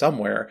go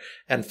somewhere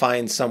and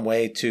find some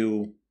way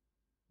to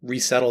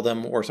resettle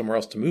them or somewhere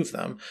else to move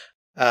them,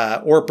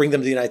 or bring them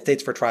to the United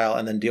States for trial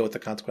and then deal with the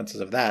consequences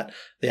of that,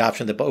 the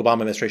option the Obama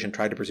administration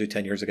tried to pursue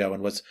 10 years ago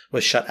and was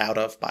shut out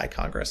of by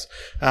Congress.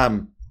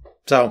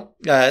 So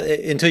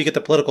until you get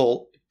the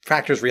political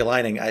factors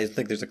realigning, I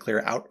think there's a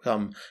clear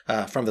outcome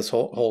from this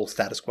whole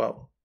status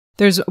quo.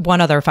 There's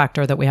one other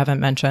factor that we haven't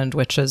mentioned,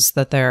 which is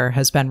that there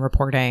has been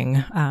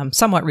reporting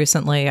somewhat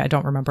recently, I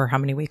don't remember how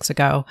many weeks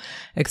ago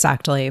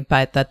exactly,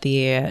 but that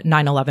the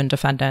 9/11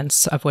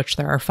 defendants, of which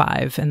there are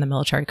 5 in the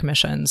military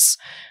commissions,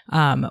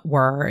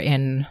 were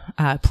in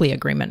plea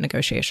agreement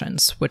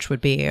negotiations, which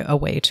would be a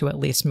way to at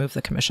least move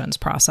the commissions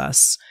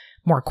process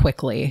more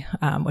quickly,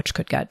 which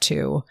could get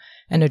to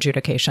an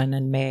adjudication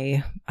and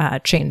may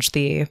change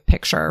the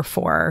picture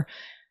for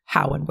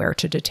how and where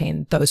to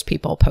detain those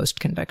people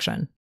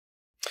post-conviction.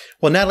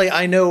 Well, Natalie,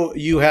 I know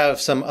you have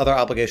some other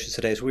obligations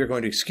today, so we are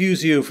going to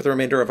excuse you for the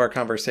remainder of our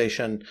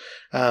conversation.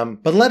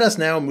 But let us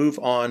now move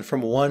on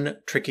from one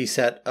tricky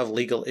set of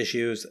legal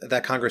issues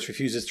that Congress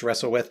refuses to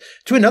wrestle with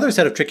to another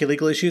set of tricky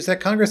legal issues that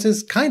Congress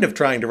is kind of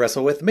trying to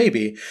wrestle with,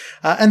 maybe.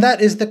 And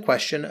that is the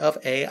question of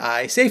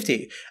AI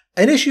safety.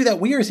 An issue that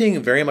we are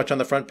seeing very much on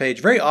the front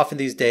page very often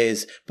these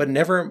days, but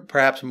never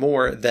perhaps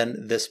more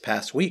than this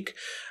past week,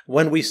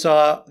 when we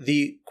saw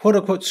the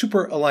quote-unquote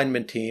super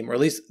alignment team, or at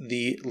least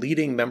the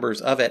leading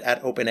members of it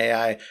at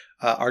OpenAI,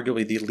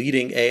 arguably the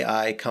leading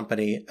AI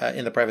company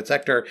in the private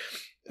sector,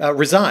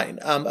 resign.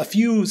 A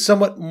few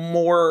somewhat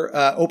more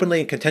openly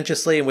and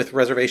contentiously and with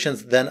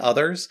reservations than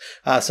others.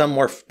 Some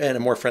more in a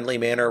more friendly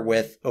manner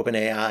with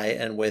OpenAI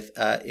and with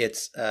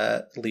its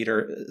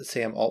leader,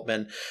 Sam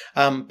Altman.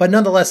 But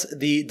nonetheless,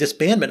 the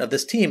disbandment of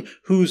this team,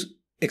 whose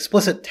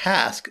explicit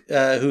task,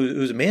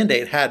 whose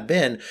mandate had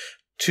been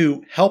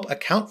to help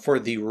account for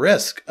the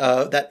risk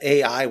that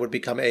AI would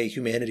become a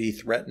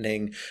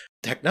humanity-threatening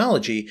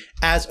technology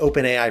as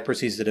OpenAI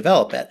proceeds to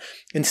develop it.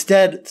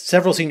 Instead,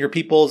 several senior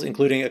peoples,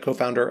 including a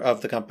co-founder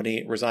of the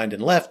company, resigned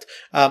and left,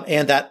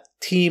 and that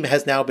team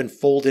has now been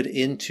folded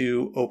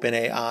into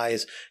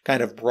OpenAI's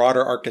kind of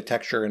broader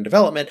architecture and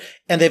development,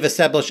 and they've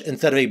established,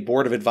 instead of a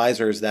board of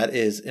advisors that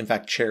is, in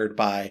fact, chaired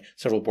by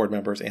several board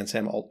members and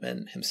Sam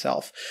Altman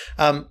himself.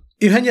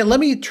 Eugenia, let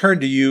me turn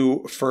to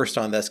you first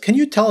on this. Can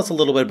you tell us a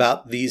little bit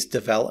about these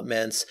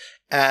developments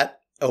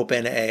at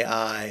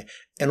OpenAI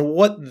and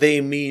what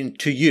they mean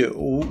to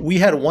you? We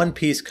had one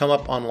piece come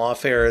up on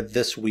Lawfare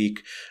this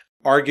week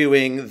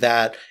arguing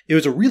that it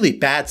was a really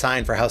bad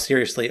sign for how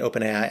seriously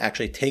OpenAI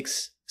actually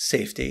takes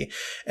safety.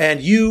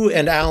 And you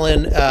and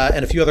Alan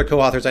and a few other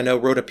co-authors I know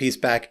wrote a piece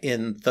back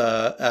in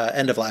the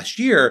end of last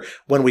year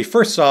when we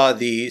first saw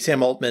the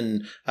Sam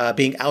Altman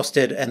being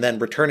ousted and then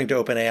returning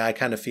to OpenAI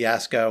kind of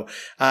fiasco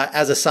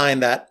as a sign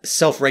that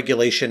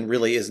self-regulation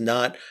really is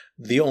not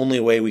the only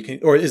way we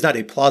can, or is not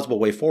a plausible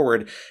way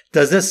forward.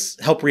 Does this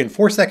help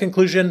reinforce that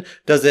conclusion?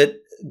 Does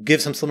it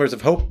give some glimmers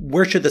of hope?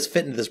 Where should this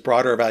fit into this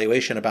broader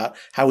evaluation about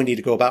how we need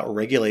to go about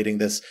regulating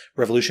this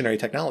revolutionary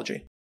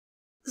technology?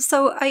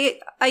 So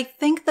I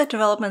think the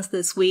developments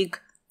this week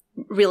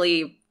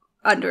really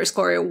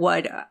underscore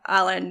what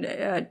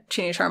Alan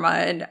Chini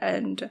Sharma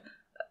and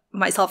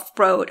myself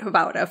wrote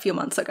about a few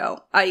months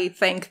ago. I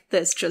think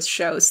this just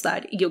shows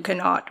that you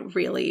cannot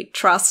really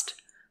trust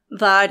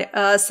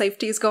that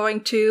safety is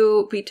going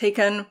to be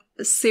taken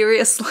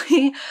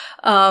seriously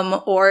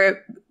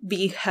or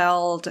be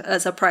held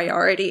as a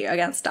priority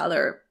against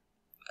other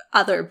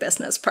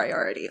business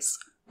priorities.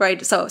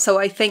 Right. So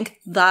I think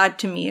that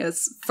to me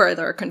is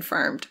further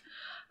confirmed.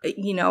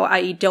 You know,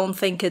 I don't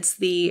think it's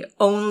the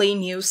only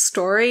news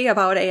story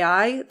about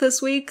AI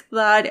this week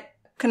that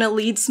kind of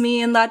leads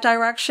me in that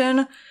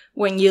direction.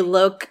 When you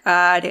look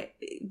at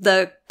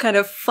the kind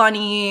of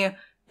funny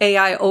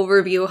AI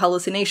overview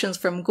hallucinations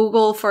from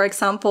Google, for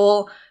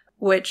example,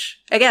 which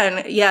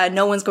again, yeah,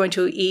 no one's going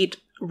to eat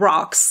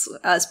rocks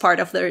as part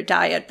of their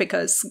diet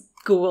because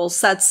Google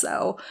said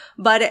so.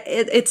 But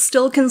it's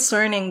still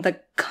concerning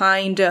the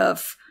kind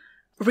of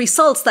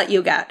results that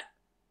you get,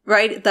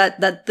 right?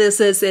 That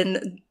this is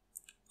in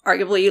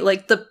arguably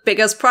like the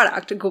biggest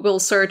product. Google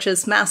search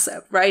is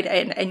massive, right?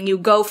 And you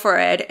go for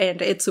it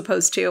and it's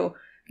supposed to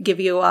give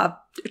you a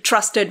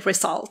trusted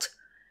result.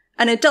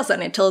 And it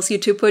doesn't. It tells you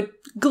to put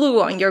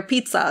glue on your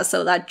pizza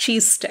so that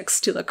cheese sticks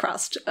to the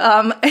crust.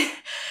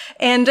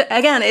 And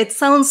again, it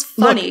sounds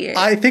funny. Look,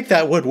 I think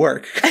that would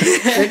work.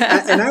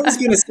 and I was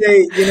going to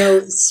say, you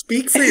know,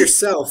 speak for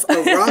yourself.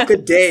 A rock a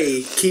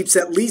day keeps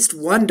at least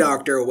one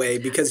doctor away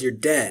because you're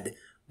dead.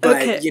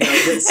 But, okay. You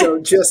know,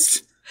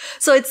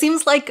 so it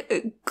seems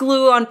like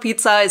glue on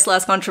pizza is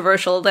less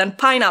controversial than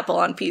pineapple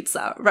on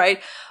pizza,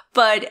 right?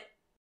 But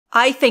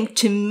I think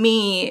to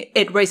me,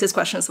 it raises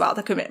questions about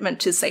the commitment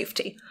to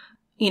safety.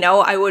 You know,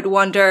 I would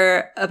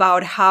wonder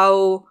about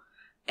how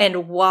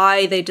and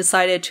why they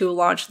decided to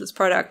launch this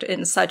product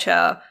in such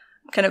a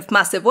kind of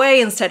massive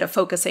way instead of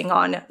focusing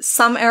on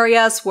some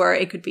areas where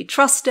it could be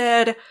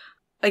trusted.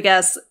 I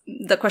guess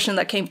the question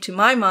that came to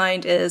my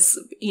mind is,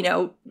 you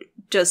know,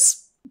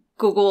 does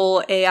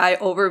Google AI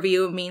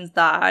overview means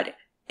that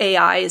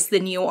AI is the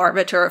new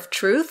arbiter of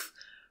truth,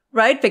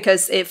 right?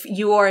 Because if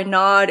you are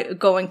not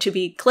going to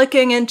be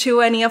clicking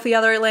into any of the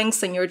other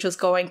links and you're just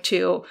going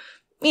to,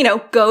 you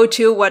know, go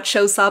to what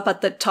shows up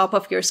at the top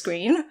of your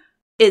screen,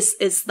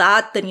 is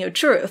that the new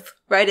truth,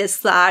 right?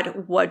 Is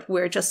that what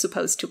we're just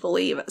supposed to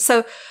believe?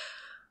 So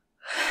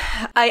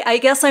I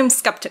guess I'm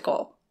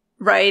skeptical,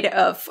 right,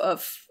 of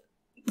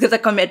the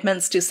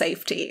commitments to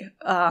safety.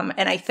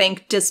 And I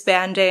think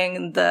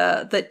disbanding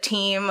the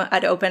team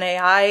at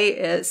OpenAI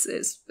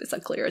is a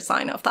clear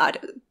sign of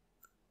that,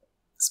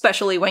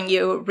 especially when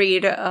you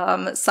read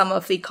some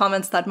of the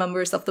comments that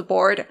members of the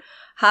board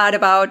had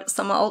about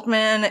Sam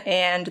Altman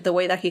and the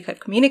way that he had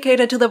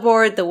communicated to the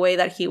board, the way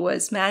that he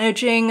was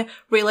managing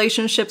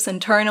relationships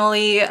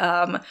internally,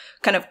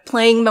 kind of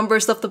playing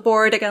members of the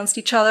board against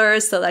each other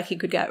so that he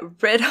could get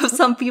rid of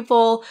some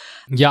people.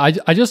 Yeah,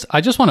 I just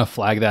want to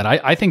flag that.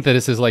 I think that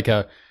this is like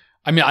I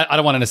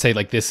don't want to say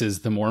like this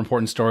is the more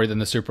important story than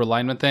the super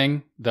alignment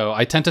thing, though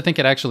I tend to think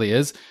it actually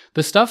is.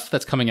 The stuff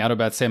that's coming out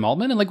about Sam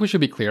Altman, and like we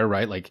should be clear,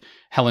 right? Like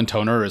Helen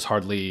Toner is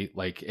hardly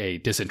like a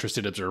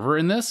disinterested observer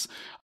in this.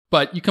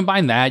 But you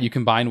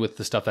combine with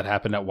the stuff that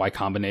happened at Y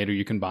Combinator,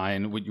 you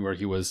combine where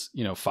he was,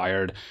 you know,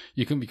 fired.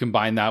 You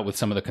combine that with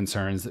some of the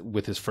concerns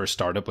with his first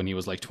startup when he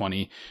was like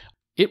 20.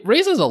 It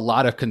raises a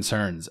lot of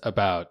concerns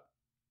about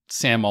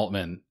Sam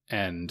Altman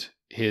and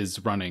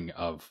his running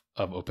of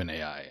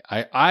OpenAI.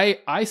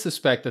 I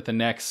suspect that the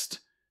next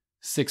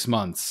 6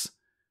 months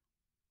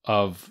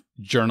of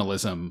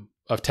journalism,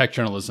 of tech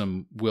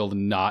journalism, will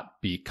not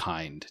be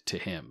kind to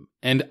him.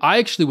 And I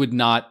actually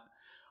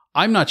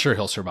I'm not sure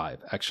he'll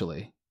survive,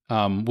 actually.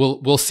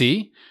 We'll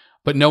see,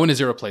 but no one is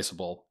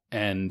irreplaceable.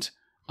 And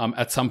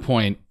at some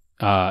point,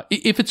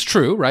 if it's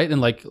true, right?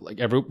 And like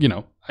every,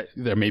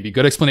 there may be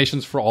good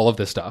explanations for all of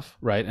this stuff,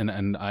 right?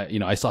 And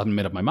I still haven't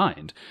made up my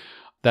mind.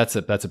 That's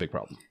a big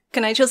problem.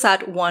 Can I just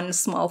add one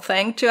small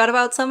thing to add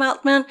about Sam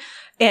Altman?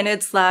 And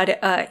it's that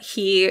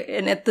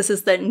this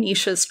is the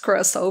nichest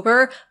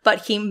crossover,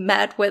 but he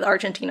met with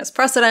Argentina's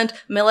president,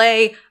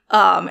 Milei,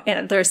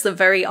 and there's the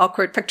very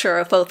awkward picture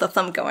of both of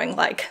them going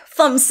like,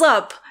 thumbs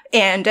up.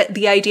 And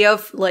the idea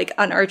of like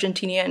an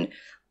Argentinian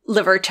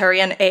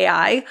libertarian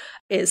AI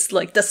is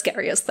like the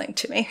scariest thing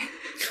to me.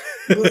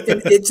 Well,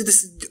 it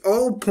just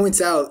all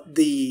points out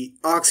the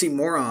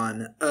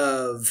oxymoron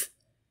of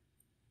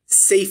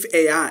safe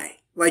AI.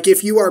 Like,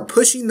 if you are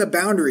pushing the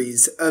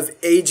boundaries of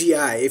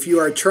AGI, if you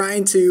are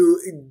trying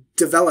to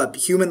develop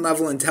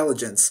human-level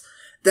intelligence,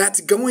 that's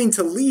going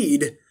to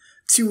lead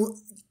to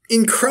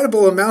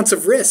incredible amounts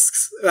of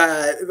risks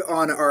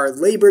on our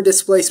labor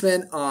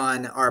displacement,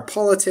 on our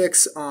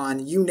politics,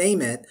 on you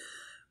name it.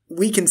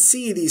 We can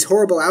see these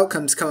horrible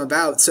outcomes come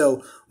about.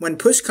 So when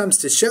push comes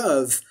to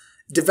shove,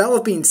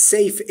 developing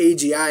safe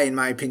AGI, in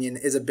my opinion,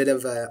 is a bit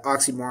of an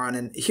oxymoron.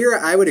 And here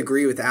I would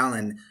agree with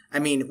Alan. I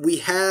mean, we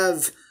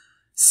have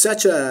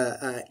such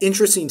a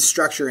interesting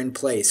structure in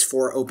place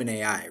for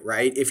OpenAI,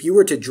 right? If you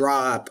were to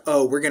draw up,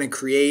 we're going to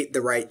create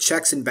the right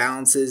checks and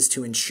balances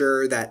to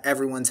ensure that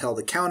everyone's held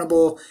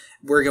accountable.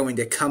 We're going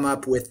to come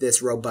up with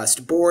this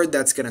robust board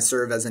that's going to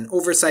serve as an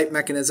oversight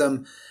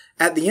mechanism.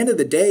 At the end of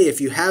the day,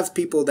 if you have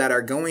people that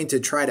are going to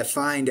try to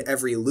find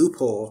every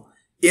loophole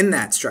in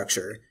that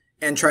structure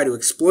and try to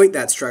exploit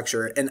that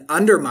structure and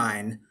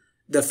undermine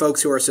the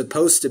folks who are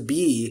supposed to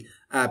be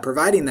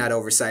providing that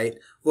oversight,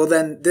 well,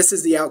 then this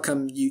is the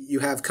outcome you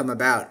have come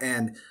about.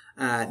 And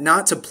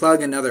not to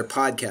plug another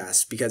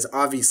podcast, because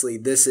obviously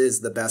this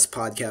is the best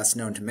podcast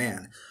known to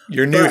man.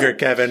 You're new here,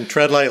 Kevin.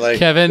 Tread lightly.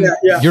 Kevin,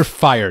 you're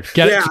fired.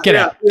 Get out. Get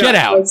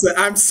out. Listen,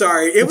 I'm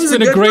sorry. It's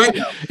been a great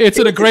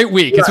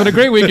week. It's been a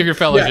great week of your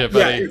fellowship,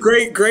 buddy.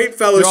 Great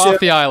fellowship. You're off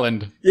the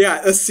island.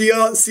 Yeah. See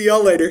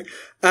y'all later.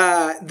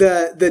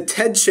 The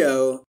TED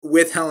show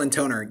with Helen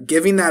Toner,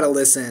 giving that a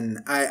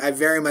listen, I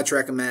very much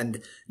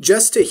recommend,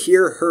 just to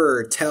hear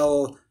her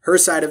tell her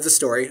side of the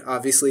story.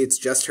 Obviously, it's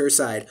just her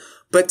side,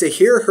 but to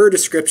hear her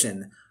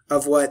description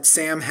of what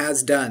Sam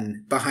has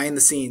done behind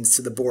the scenes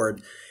to the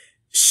board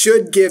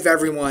should give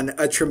everyone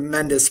a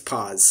tremendous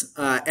pause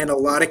and a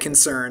lot of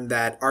concern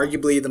that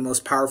arguably the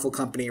most powerful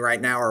company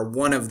right now, or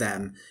one of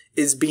them,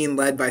 is being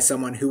led by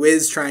someone who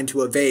is trying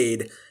to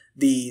evade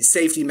the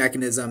safety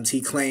mechanisms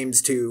he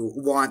claims to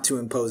want to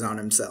impose on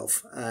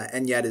himself,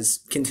 and yet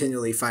is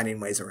continually finding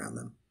ways around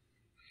them.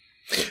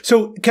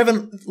 So,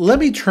 Kevin, let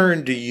me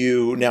turn to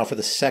you now for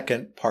the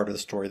second part of the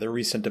story, the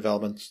recent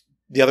developments,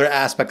 the other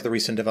aspect of the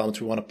recent developments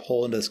we want to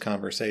pull into this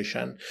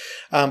conversation.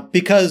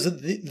 Because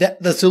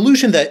the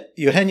solution that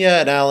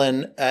Eugenia and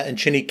Alan and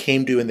Chinny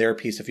came to in their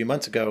piece a few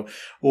months ago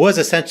was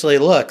essentially,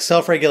 look,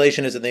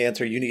 self-regulation isn't the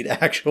answer. You need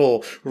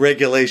actual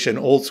regulation,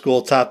 old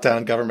school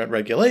top-down government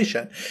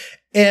regulation.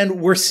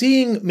 And we're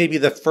seeing maybe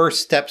the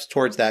first steps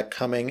towards that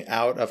coming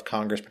out of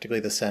Congress,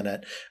 particularly the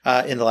Senate,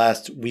 in the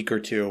last week or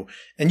two.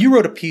 And you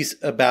wrote a piece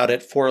about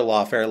it for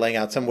Lawfare, laying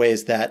out some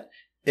ways that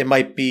it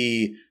might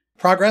be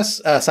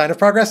progress, a sign of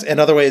progress, and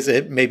other ways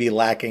it may be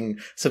lacking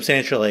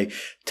substantially.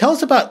 Tell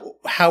us about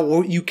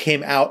how you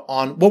came out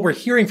on what we're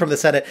hearing from the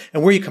Senate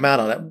and where you come out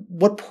on it.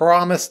 What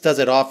promise does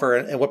it offer,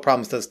 and what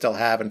promise does it still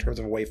have in terms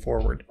of a way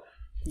forward?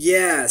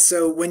 Yeah,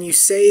 so when you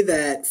say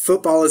that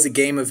football is a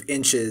game of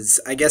inches,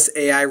 I guess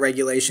AI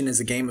regulation is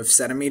a game of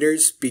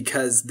centimeters,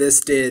 because this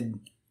did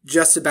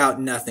just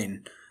about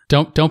nothing.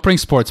 Don't bring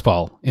sports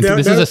ball into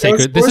this. Is a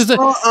sacred. This is a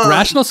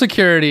rational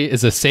security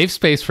is a safe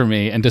space for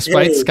me. And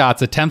despite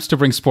Scott's attempts to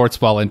bring sports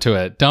ball into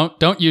it,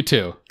 don't you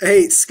two?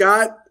 Hey,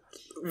 Scott,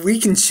 we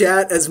can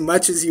chat as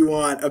much as you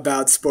want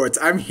about sports.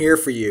 I'm here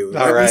for you.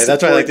 All right,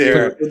 that's what I like to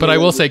hear. But I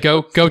will say,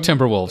 go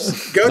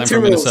Timberwolves. Go I'm Timberwolves,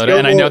 from Minnesota, go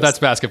and I know Wolves. that's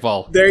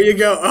basketball. There you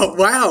go. Oh,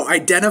 wow.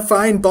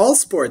 Identifying ball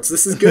sports.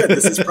 This is good.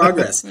 This is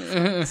progress.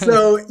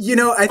 So, I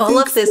think all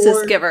of this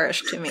is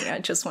giverish to me. I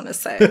just want to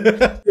say.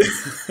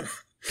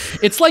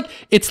 It's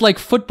like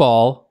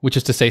football, which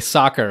is to say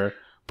soccer,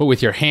 but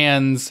with your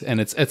hands, and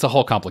it's a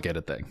whole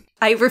complicated thing.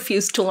 I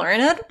refuse to learn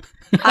it.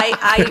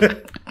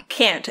 I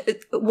can't.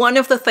 One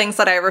of the things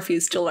that I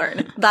refuse to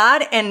learn,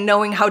 that and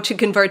knowing how to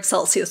convert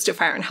Celsius to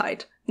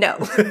Fahrenheit. No.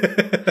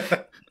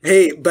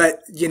 Hey,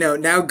 but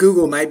now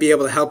Google might be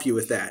able to help you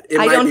with that.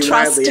 I don't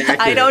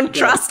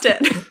trust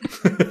it.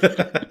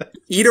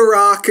 Eat a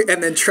rock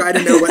and then try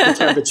to know what the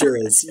temperature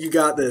is. You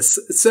got this.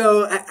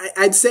 So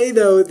I'd say,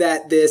 though,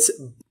 that this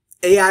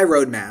AI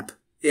roadmap,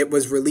 it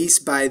was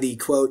released by the,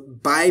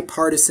 quote,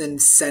 bipartisan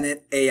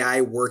Senate AI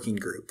working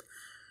group.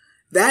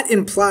 That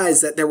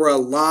implies that there were a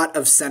lot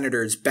of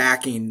senators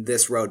backing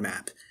this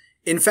roadmap.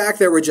 In fact,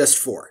 there were just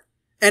 4.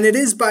 And it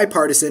is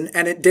bipartisan,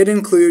 and it did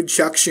include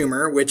Chuck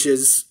Schumer, which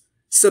is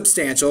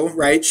substantial,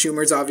 right?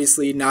 Schumer's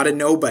obviously not a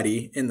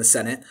nobody in the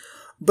Senate.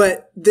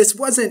 But this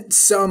wasn't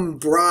some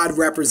broad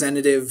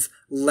representative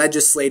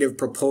legislative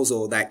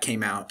proposal that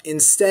came out.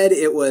 Instead,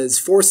 it was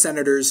 4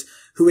 senators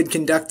who had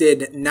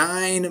conducted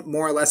 9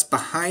 more or less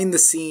behind the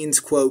scenes,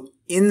 quote,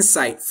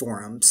 insight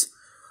forums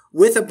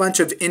with a bunch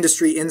of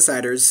industry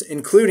insiders,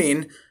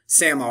 including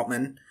Sam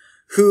Altman,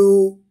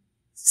 who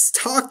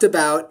talked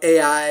about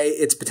AI,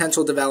 its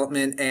potential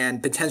development,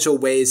 and potential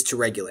ways to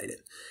regulate it.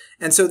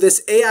 And so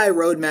this AI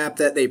roadmap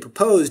that they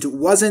proposed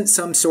wasn't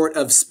some sort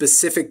of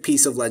specific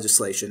piece of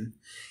legislation.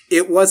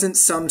 It wasn't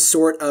some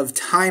sort of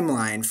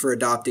timeline for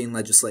adopting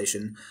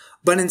legislation,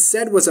 but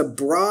instead was a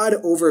broad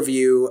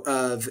overview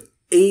of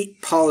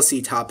 8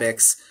 policy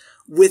topics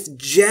with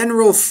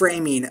general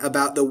framing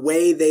about the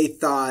way they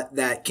thought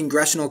that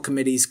congressional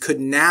committees could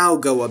now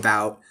go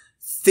about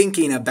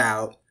thinking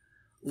about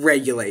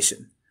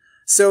regulation.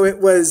 So it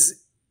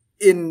was,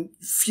 in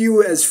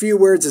as few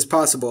words as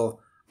possible,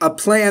 a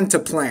plan to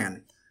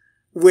plan,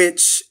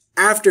 which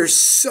after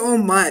so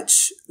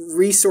much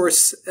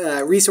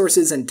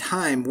resources and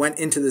time went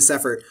into this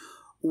effort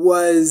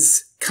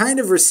was kind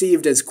of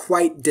received as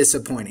quite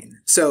disappointing.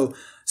 So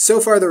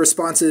far the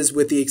responses,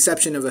 with the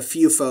exception of a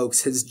few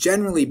folks, has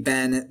generally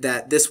been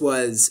that this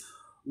was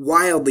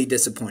wildly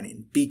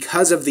disappointing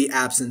because of the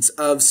absence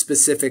of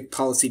specific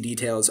policy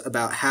details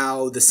about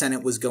how the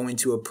Senate was going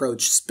to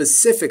approach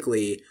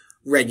specifically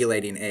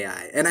regulating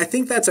AI. And I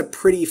think that's a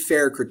pretty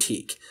fair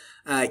critique.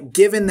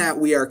 Given that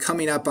we are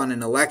coming up on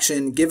an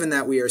election, given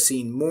that we are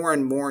seeing more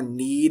and more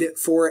need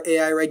for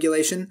AI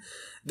regulation,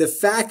 the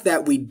fact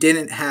that we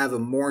didn't have a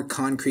more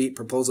concrete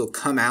proposal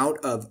come out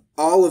of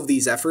all of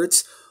these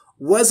efforts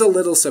was a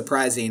little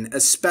surprising,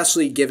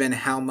 especially given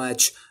how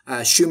much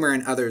Schumer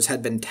and others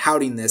had been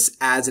touting this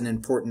as an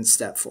important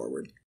step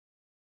forward.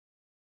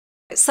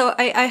 So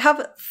I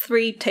have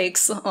 3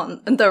 takes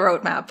on the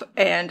roadmap,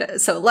 and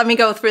so let me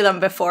go through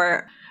them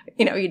before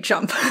you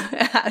jump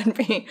at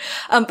me.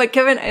 But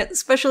Kevin,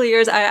 especially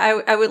yours,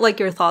 I would like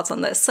your thoughts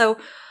on this. So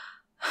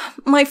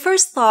my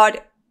first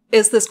thought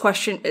is this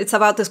question. It's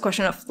about this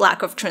question of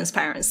lack of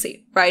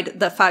transparency, right?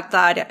 The fact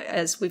that,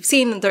 as we've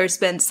seen, there's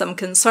been some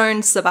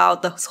concerns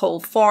about this whole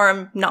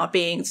forum not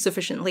being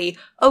sufficiently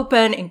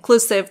open,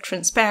 inclusive,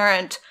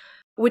 transparent,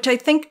 which I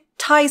think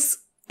ties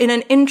in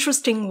an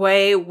interesting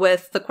way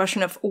with the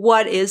question of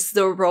what is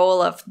the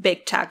role of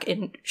big tech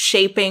in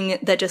shaping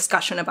the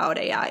discussion about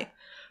AI,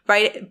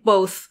 right?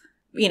 Both,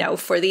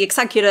 for the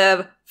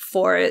executive,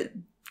 for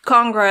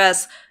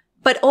Congress,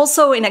 but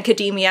also in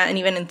academia and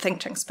even in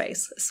think tank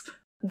spaces.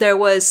 There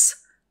was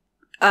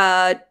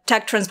a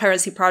Tech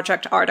Transparency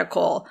Project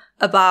article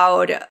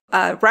about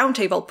a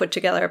roundtable put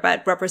together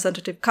by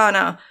Representative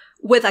Khanna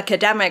with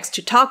academics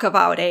to talk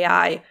about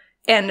AI.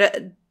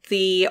 And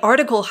the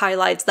article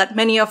highlights that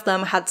many of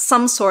them had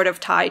some sort of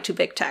tie to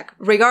big tech,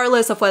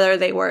 regardless of whether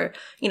they were,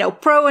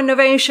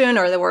 pro-innovation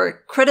or they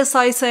were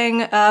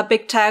criticizing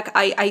big tech.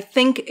 I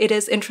think it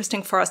is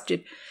interesting for us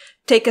to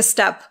take a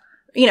step,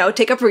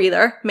 take a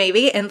breather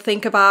maybe and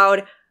think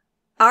about,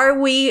 are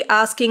we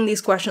asking these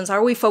questions?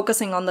 Are we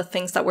focusing on the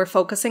things that we're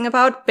focusing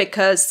about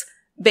because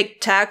big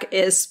tech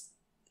is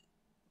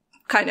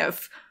kind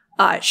of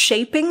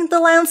shaping the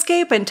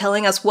landscape and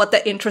telling us what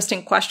the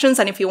interesting questions,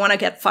 and if you want to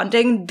get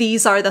funding,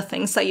 these are the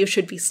things that you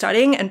should be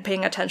studying and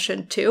paying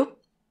attention to.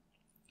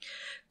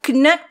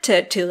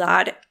 Connected to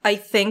that, I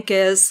think,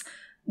 is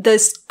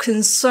this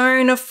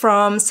concern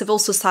from civil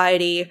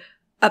society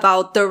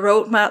about the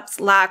roadmap's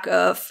lack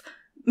of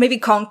maybe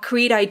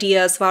concrete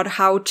ideas about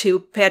how to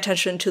pay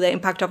attention to the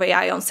impact of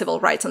AI on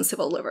civil rights and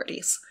civil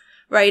liberties,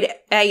 right?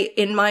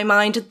 In my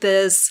mind,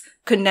 this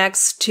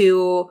connects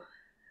to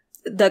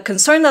the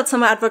concern that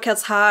some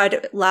advocates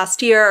had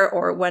last year,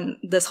 or when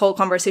this whole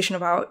conversation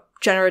about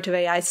generative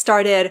AI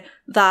started,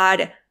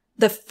 that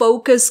the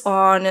focus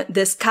on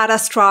this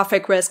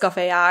catastrophic risk of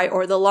AI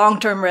or the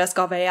long-term risk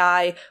of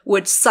AI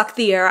would suck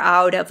the air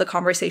out of the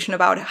conversation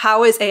about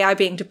how is AI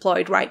being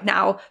deployed right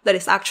now that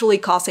is actually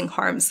causing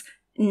harms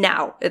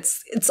now.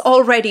 It's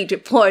already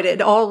deployed.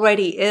 It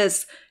already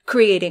is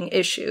creating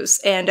issues.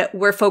 And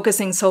we're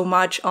focusing so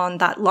much on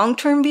that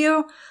long-term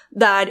view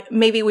that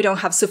maybe we don't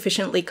have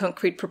sufficiently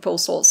concrete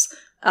proposals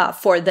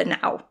for the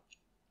now.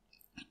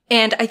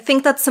 And I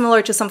think that's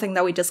similar to something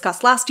that we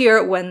discussed last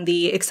year when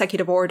the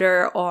executive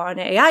order on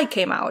AI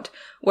came out,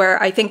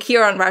 where I think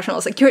here on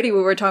rational security,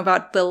 we were talking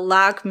about the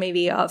lack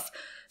maybe of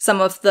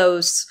some of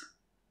those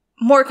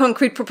more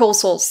concrete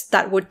proposals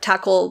that would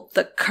tackle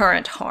the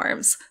current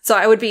harms. So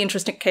I would be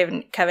interested,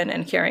 Kevin,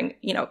 in hearing,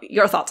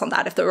 your thoughts on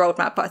that, if the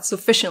roadmap was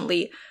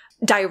sufficiently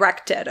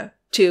directed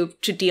to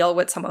deal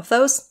with some of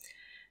those.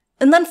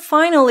 And then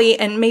finally,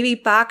 and maybe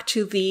back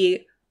to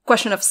the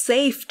question of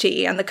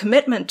safety and the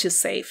commitment to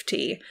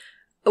safety,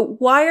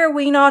 why are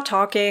we not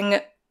talking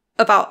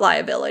about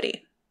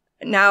liability?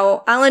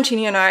 Now, Alan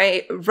Cheney and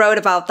I wrote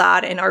about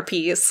that in our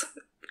piece.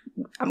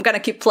 I'm going to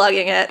keep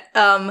plugging it.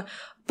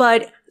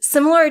 But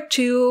similar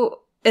to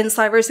in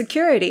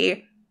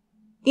cybersecurity,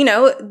 in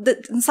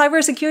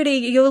cybersecurity,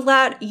 you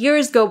let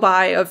years go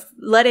by of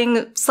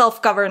letting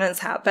self-governance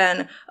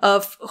happen,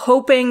 of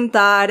hoping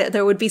that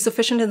there would be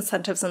sufficient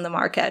incentives in the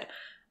market.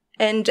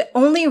 And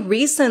only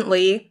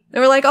recently, they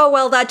were like, oh,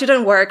 well, that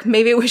didn't work.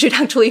 Maybe we should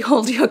actually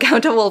hold you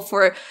accountable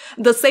for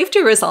the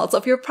safety results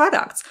of your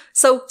products.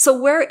 So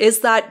where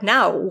is that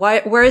now?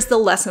 Where is the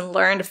lesson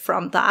learned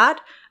from that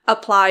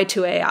applied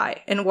to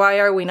AI? And why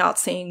are we not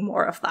seeing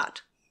more of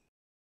that?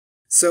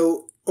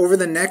 So over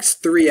the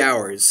next 3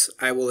 hours,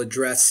 I will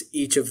address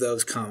each of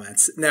those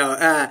comments.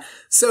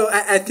 So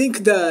I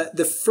think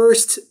the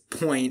first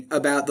point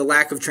about the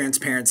lack of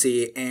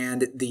transparency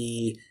and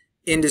the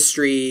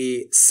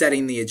industry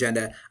setting the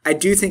agenda, I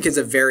do think is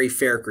a very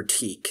fair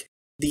critique.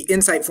 The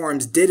Insight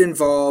forums did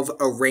involve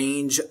a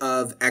range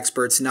of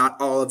experts, not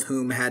all of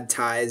whom had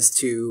ties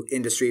to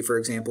industry, for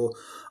example.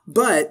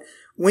 But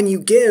when you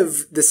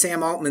give the Sam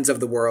Altmans of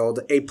the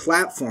world a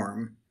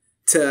platform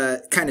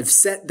to kind of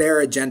set their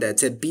agenda,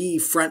 to be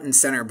front and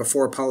center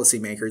before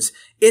policymakers,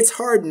 it's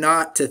hard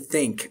not to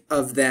think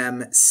of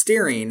them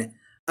steering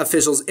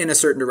officials in a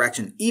certain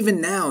direction. Even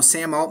now,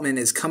 Sam Altman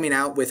is coming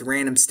out with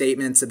random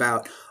statements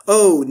about,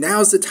 oh,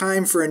 now's the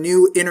time for a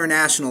new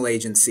international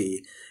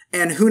agency.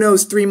 And who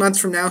knows, 3 months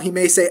from now, he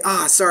may say,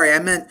 sorry, I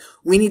meant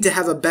we need to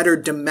have a better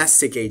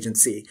domestic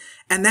agency.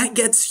 And that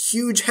gets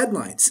huge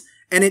headlines.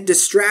 And it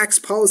distracts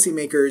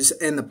policymakers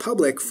and the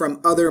public from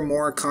other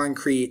more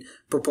concrete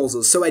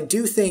proposals. So I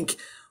do think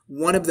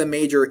one of the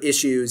major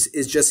issues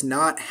is just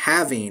not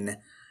having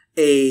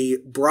a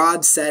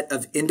broad set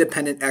of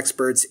independent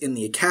experts in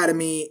the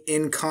academy,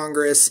 in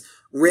Congress,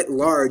 writ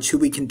large, who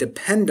we can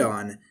depend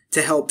on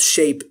to help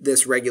shape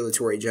this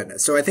regulatory agenda.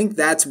 So I think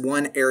that's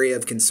one area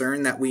of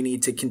concern that we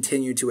need to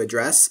continue to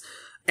address.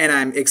 And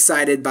I'm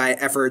excited by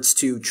efforts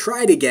to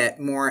try to get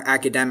more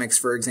academics,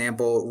 for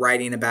example,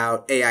 writing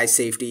about AI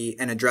safety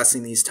and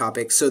addressing these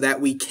topics so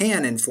that we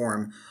can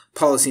inform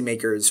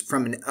policymakers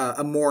from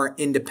a more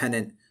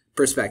independent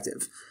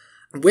perspective.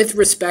 With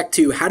respect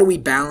to how do we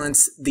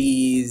balance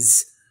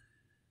these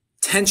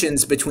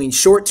tensions between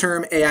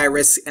short-term AI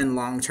risks and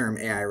long-term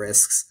AI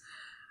risks,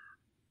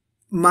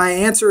 my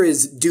answer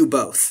is do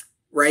both,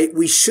 right?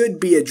 We should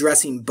be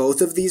addressing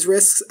both of these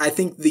risks. I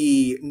think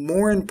the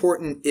more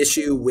important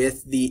issue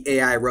with the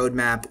AI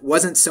roadmap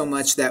wasn't so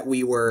much that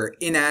we were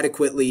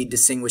inadequately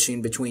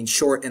distinguishing between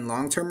short and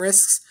long-term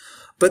risks,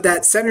 but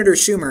that Senator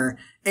Schumer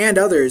and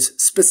others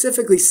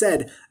specifically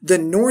said the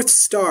North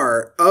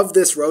Star of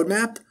this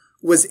roadmap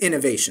was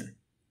innovation.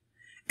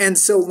 And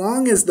so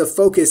long as the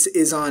focus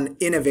is on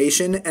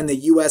innovation and the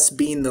US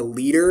being the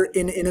leader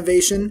in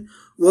innovation,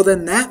 well,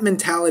 then that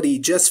mentality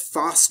just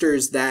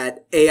fosters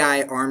that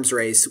AI arms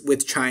race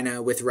with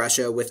China, with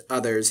Russia, with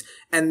others.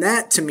 And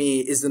that, to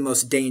me, is the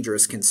most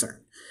dangerous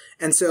concern.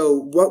 And so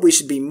what we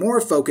should be more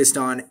focused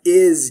on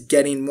is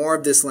getting more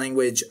of this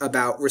language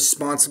about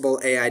responsible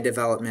AI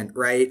development,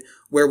 right?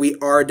 Where we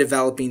are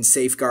developing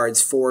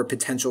safeguards for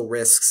potential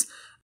risks,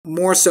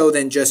 more so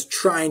than just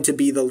trying to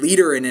be the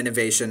leader in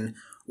innovation,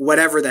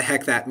 whatever the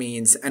heck that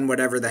means and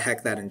whatever the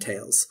heck that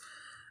entails.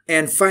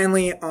 And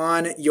finally,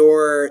 on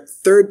your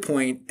third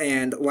point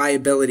and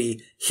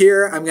liability,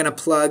 here I'm going to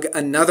plug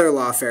another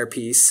Lawfare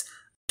piece.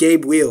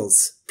 Gabe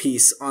Wheel's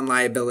piece on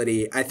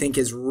liability, I think,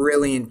 is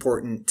really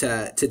important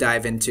to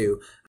dive into.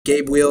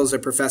 Gabe Wheel's a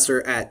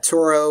professor at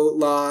Touro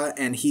Law,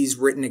 and he's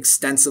written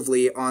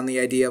extensively on the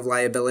idea of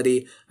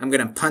liability. I'm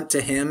going to punt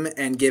to him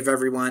and give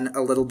everyone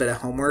a little bit of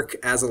homework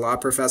as a law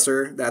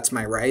professor. That's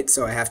my right,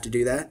 so I have to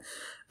do that.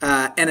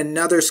 And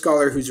another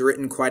scholar who's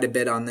written quite a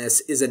bit on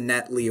this is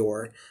Annette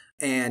Lior,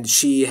 and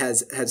she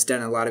has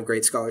done a lot of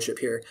great scholarship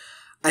here.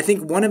 I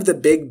think one of the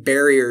big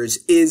barriers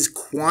is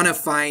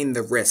quantifying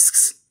the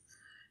risks.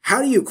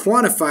 How do you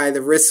quantify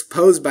the risks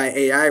posed by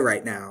AI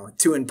right now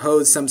to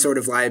impose some sort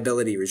of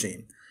liability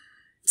regime?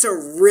 It's a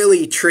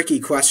really tricky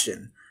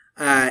question,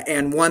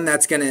 and one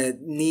that's going to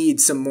need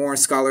some more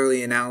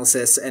scholarly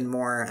analysis and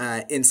more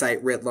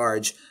insight writ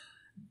large.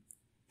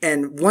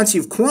 And once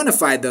you've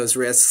quantified those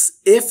risks,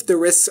 if the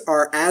risks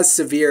are as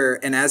severe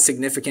and as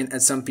significant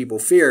as some people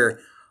fear,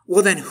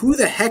 well, then who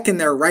the heck in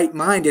their right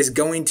mind is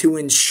going to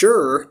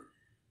insure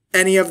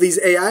any of these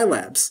AI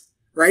labs?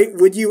 Right?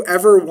 Would you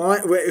ever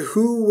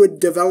who would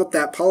develop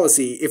that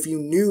policy if you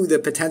knew the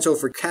potential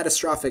for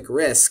catastrophic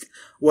risk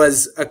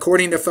was,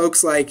 according to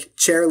folks like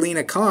Chair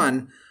Lina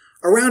Khan,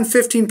 around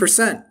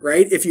 15%,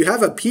 right? If you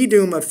have a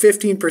PDUM of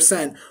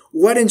 15%,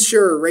 what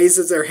insurer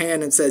raises their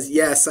hand and says,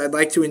 yes, I'd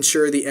like to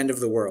insure the end of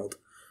the world?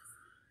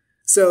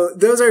 So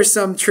those are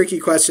some tricky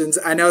questions.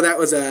 I know that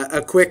was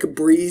a quick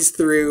breeze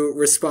through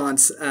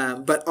response,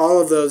 but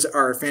all of those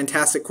are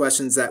fantastic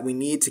questions that we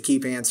need to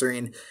keep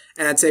answering.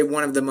 And I'd say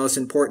one of the most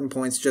important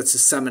points, just to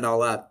sum it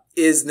all up,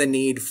 is the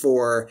need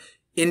for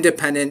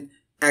independent,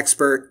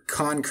 expert,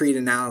 concrete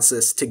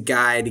analysis to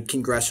guide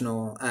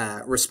congressional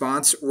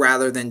response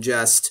rather than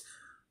just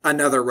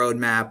another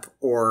roadmap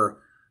or,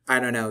 I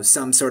don't know,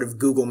 some sort of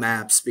Google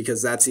Maps,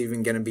 because that's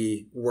even going to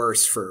be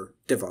worse for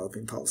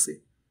developing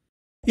policy.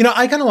 You know,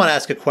 I kind of want to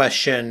ask a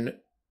question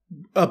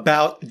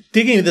about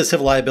digging into the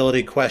civil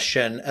liability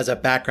question as a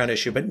background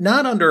issue, but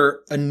not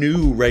under a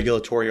new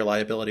regulatory or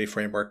liability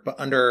framework, but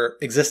under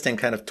existing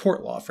kind of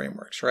tort law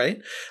frameworks,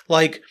 right?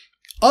 Like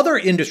other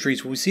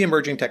industries, when we see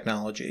emerging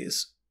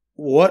technologies,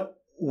 what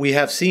we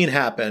have seen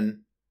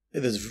happen.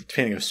 This is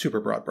painting a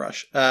super broad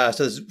brush, so this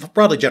is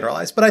broadly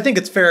generalized. But I think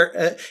it's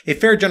fair, a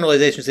fair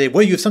generalization to say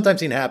what you've sometimes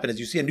seen happen is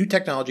you see a new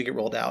technology get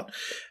rolled out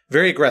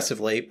very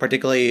aggressively,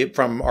 particularly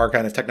from our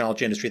kind of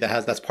technology industry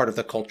that's part of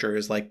the culture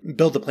is like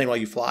build the plane while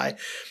you fly.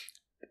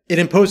 It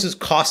imposes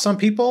costs on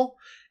people.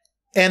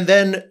 And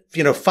then,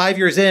 5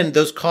 years in,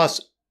 those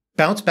costs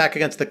bounce back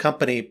against the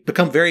company,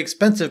 become very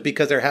expensive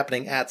because they're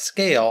happening at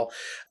scale.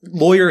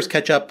 Lawyers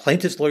catch up,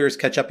 plaintiffs' lawyers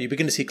catch up. You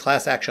begin to see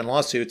class action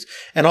lawsuits.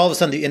 And all of a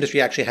sudden, the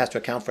industry actually has to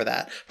account for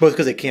that, both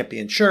because they can't be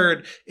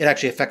insured. It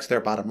actually affects their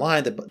bottom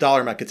line. The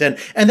dollar amount gets in.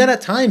 And then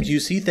at times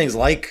you see things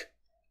like,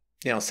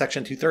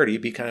 Section 230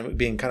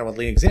 being kind of one of the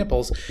leading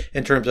examples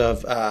in terms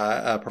of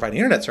providing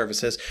internet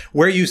services,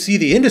 where you see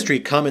the industry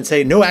come and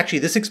say, no, actually,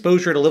 this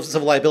exposure to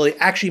civil liability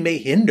actually may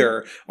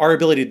hinder our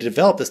ability to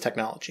develop this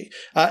technology.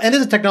 And this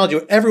is technology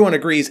where everyone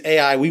agrees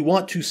AI, we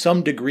want to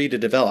some degree to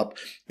develop,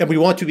 and we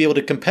want to be able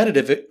to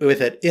competitive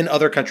with it in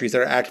other countries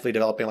that are actively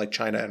developing, like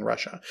China and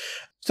Russia.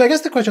 So I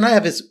guess the question I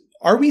have is,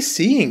 are we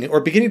seeing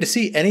or beginning to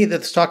see any of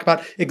this talk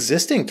about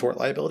existing tort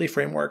liability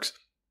frameworks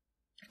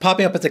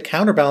popping up as a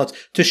counterbalance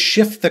to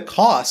shift the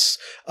costs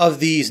of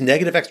these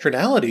negative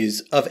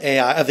externalities of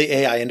AI, of the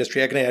AI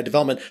industry, AI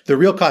development, the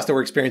real cost that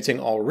we're experiencing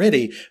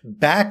already,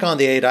 back on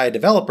the AI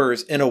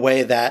developers in a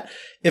way that,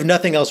 if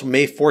nothing else,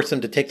 may force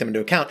them to take them into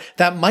account.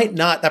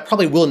 That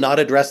probably will not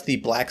address the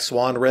black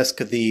swan risk,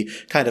 the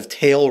kind of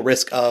tail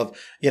risk of,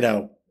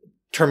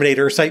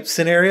 Terminator type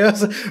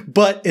scenarios,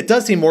 but it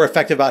does seem more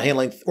effective about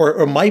handling,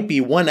 or might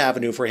be one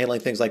avenue for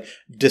handling things like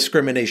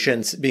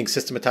discriminations being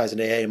systematized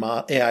into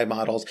AI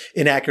models,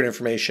 inaccurate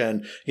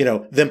information,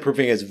 them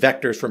proving as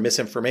vectors for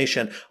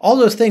misinformation. All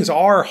those things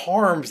are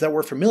harms that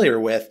we're familiar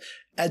with,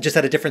 just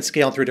at a different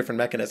scale and through a different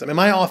mechanism. Am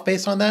I off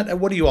base on that?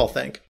 What do you all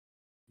think?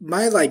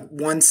 My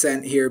 1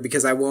 cent here,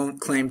 because I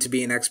won't claim to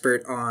be an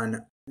expert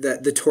on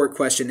the tort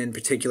question in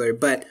particular,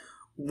 but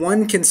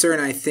one concern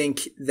I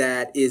think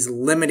that is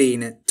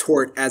limiting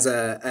tort as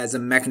a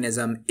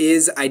mechanism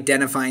is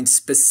identifying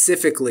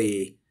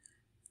specifically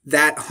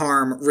that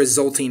harm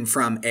resulting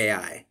from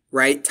AI,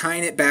 right?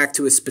 Tying it back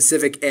to a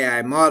specific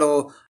AI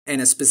model and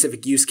a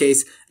specific use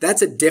case.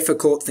 That's a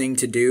difficult thing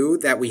to do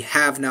that we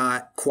have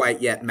not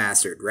quite yet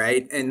mastered,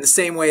 right? In the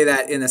same way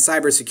that in a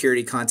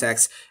cybersecurity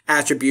context,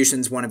 attribution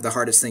is one of the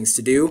hardest things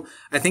to do.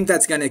 I think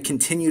that's going to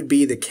continue to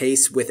be the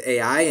case with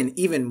AI, and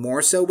even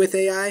more so with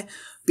AI,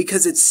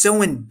 because it's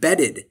so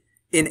embedded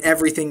in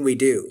everything we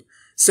do.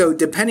 So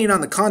depending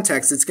on the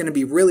context, it's going to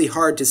be really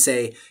hard to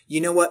say,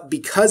 you know what,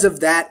 because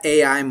of that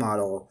AI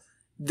model,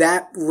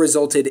 that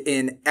resulted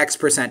in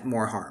X%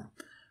 more harm,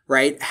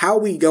 right? How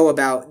we go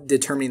about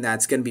determining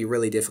that's going to be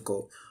really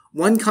difficult.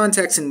 One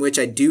context in which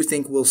I do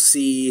think we'll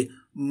see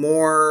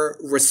more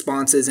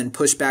responses and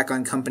pushback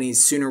on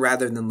companies sooner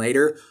rather than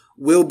later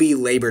will be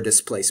labor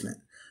displacement.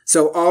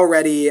 So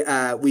already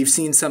we've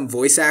seen some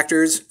voice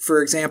actors,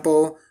 for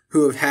example,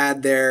 who have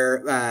had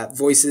their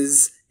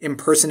voices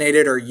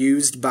impersonated or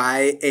used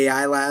by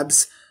AI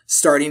labs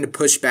starting to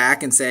push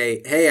back and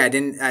say, hey, I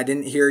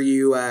didn't hear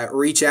you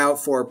reach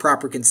out for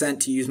proper consent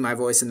to use my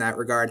voice in that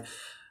regard.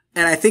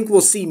 And I think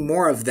we'll see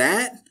more of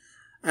that.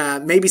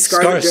 Maybe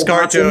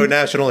ScarJo,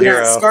 national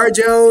hero.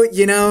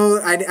 ScarJo,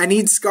 I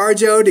need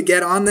ScarJo to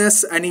get on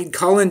this. I need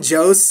Colin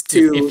Jost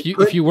to...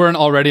 If you weren't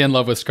already in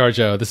love with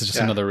ScarJo, this is just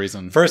another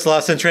reason. First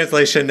Lost in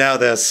Translation, now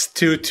this.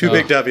 Two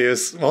big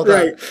W's. Well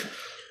done. Right.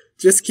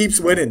 Just keeps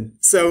winning.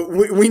 So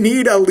we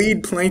need a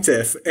lead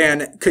plaintiff,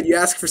 and could you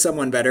ask for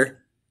someone better?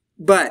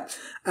 But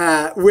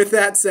with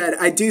that said,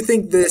 I do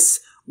think this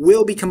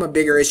will become a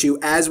bigger issue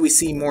as we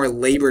see more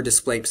labor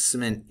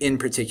displacement in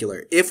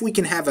particular. If we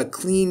can have a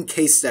clean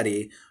case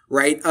study,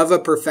 right, of a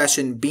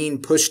profession being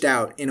pushed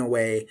out in a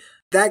way,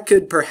 that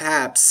could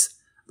perhaps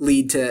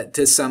lead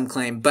to some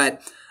claim.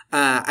 But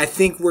I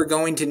think we're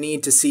going to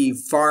need to see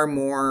far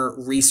more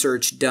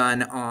research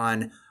done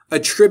on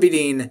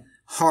attributing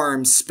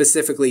harms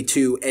specifically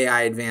to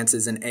AI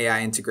advances and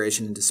AI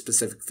integration into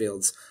specific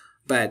fields.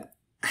 But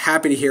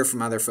happy to hear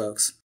from other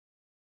folks.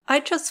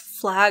 I just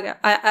flag,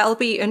 I'll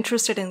be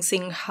interested in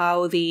seeing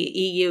how the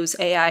EU's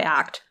AI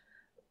Act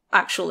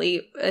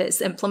actually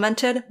is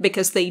implemented,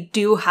 because they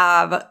do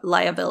have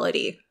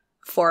liability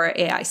for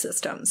AI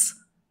systems,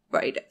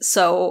 right?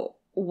 So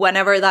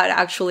whenever that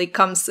actually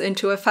comes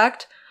into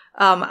effect,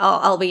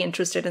 I'll be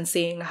interested in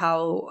seeing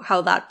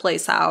how that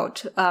plays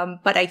out.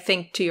 But I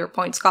think, to your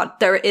point, Scott,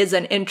 there is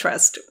an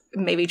interest,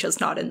 maybe just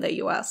not in the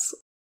US.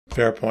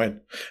 Fair point.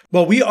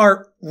 Well, we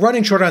are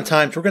running short on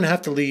time, so we're going to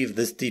have to leave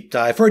this deep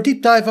dive for a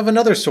deep dive of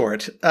another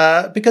sort,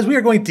 because we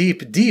are going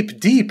deep, deep,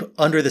 deep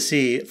under the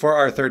sea for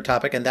our third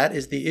topic, and that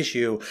is the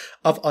issue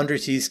of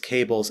undersea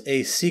cables,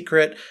 a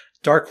secret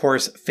dark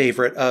horse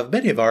favorite of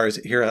many of ours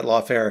here at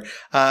Lawfare,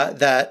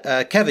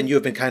 that Kevin, you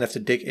have been kind enough to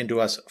dig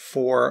into us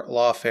for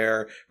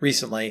Lawfare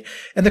recently.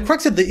 And the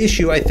crux of the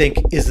issue, I think,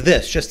 is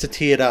this, just to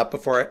tee it up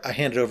before I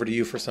hand it over to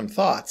you for some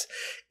thoughts,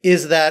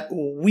 is that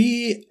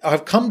we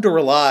have come to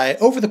rely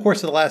over the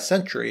course of the last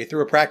century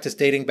through a practice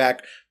dating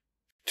back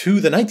to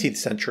the 19th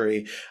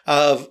century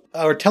of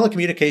our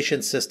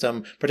telecommunications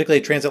system,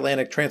 particularly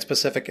transatlantic,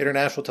 transpacific,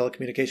 international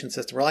telecommunications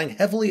system, relying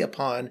heavily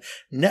upon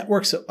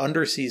networks of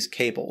undersea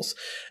cables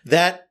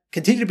that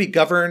continue to be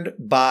governed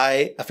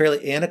by a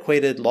fairly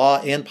antiquated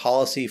law and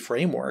policy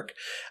framework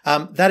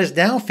that is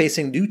now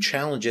facing new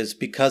challenges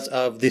because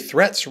of the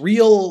threats,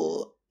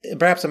 real,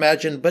 perhaps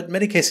imagined, but in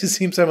many cases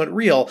seem somewhat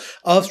real,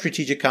 of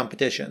strategic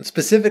competition.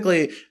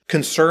 Specifically,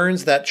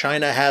 concerns that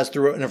China has,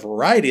 through in a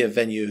variety of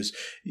venues,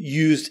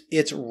 used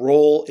its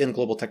role in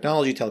global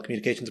technology,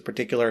 telecommunications in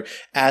particular,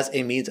 as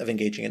a means of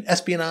engaging in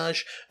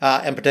espionage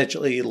and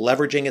potentially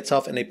leveraging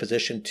itself in a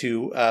position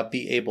to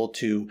be able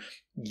to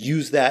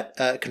use that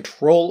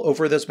control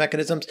over those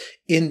mechanisms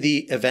in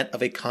the event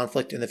of a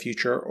conflict in the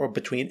future or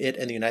between it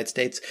and the United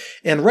States.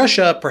 And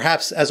Russia,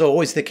 perhaps as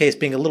always the case,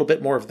 being a little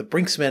bit more of the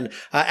brinksman,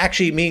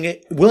 actually being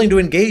willing to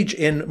engage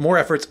in more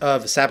efforts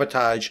of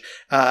sabotage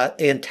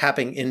and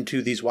tapping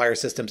into these wire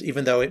systems,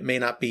 even though it may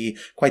not be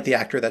quite the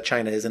actor that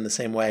China is in the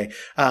same way,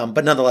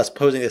 but nonetheless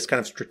posing this kind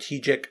of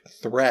strategic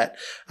threat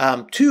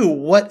to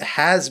what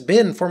has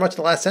been for much of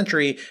the last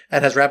century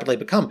and has rapidly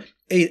become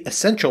a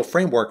essential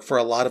framework for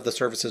a lot of the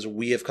services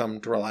we have come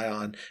to rely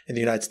on in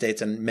the United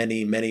States and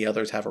many, many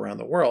others have around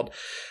the world.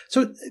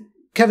 So,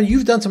 Kevin,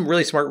 you've done some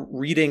really smart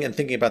reading and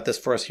thinking about this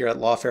for us here at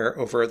Lawfare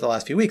over the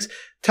last few weeks.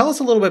 Tell us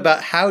a little bit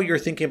about how you're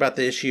thinking about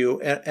the issue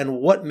and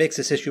what makes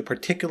this issue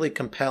particularly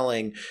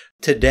compelling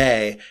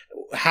today,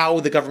 how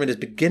the government is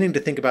beginning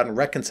to think about and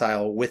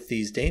reconcile with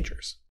these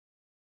dangers.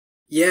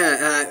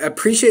 Yeah, I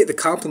appreciate the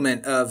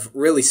compliment of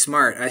really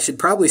smart. I should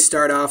probably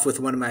start off with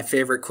one of my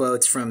favorite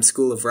quotes from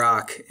School of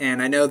Rock.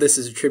 And I know this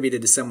is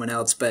attributed to someone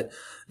else, but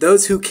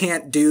those who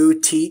can't do,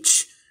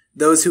 teach.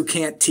 Those who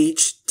can't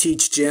teach,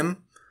 teach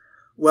Jim.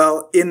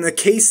 Well, in the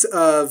case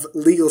of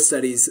legal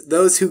studies,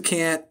 those who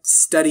can't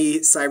study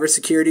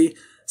cybersecurity,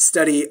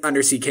 study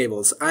undersea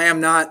cables. I am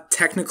not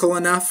technical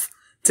enough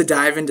to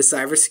dive into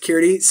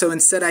cybersecurity, so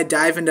instead I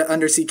dive into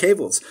undersea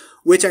cables,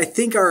 which I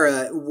think are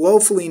a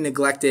woefully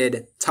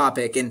neglected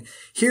topic. And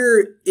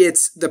here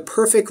it's the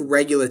perfect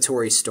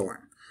regulatory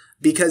storm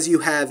because you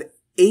have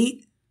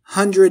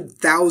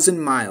 800,000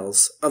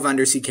 miles of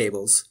undersea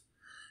cables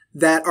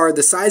that are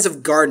the size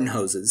of garden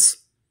hoses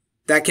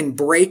that can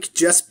break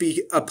just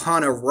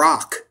upon a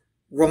rock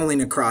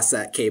rolling across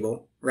that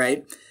cable,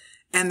 right?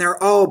 And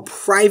they're all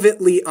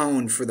privately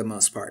owned for the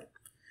most part.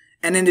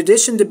 And in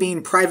addition to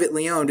being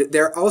privately owned,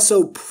 they're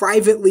also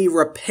privately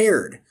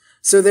repaired.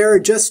 So there are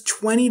just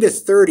 20 to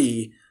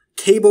 30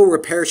 cable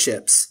repair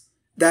ships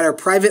that are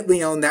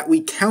privately owned that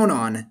we count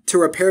on to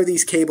repair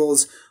these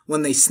cables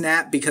when they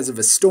snap because of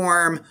a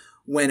storm,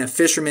 when a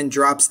fisherman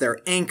drops their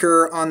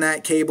anchor on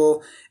that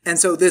cable. And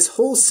so this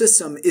whole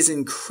system is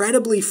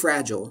incredibly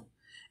fragile,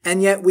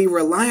 and yet we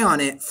rely on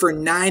it for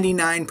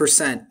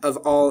 99% of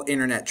all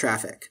internet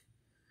traffic.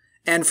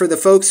 And for the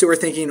folks who are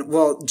thinking,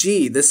 well,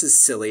 gee, this is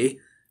silly.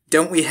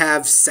 Don't we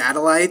have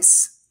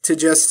satellites to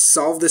just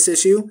solve this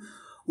issue?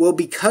 Well,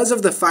 because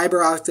of the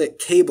fiber optic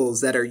cables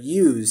that are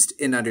used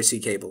in undersea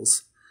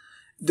cables,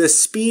 the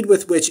speed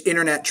with which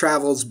internet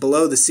travels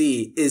below the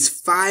sea is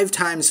 5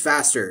 times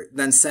faster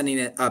than sending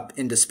it up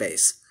into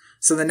space.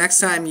 So the next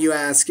time you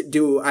ask,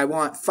 do I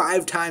want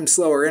 5 times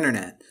slower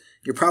internet?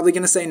 You're probably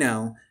going to say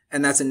no.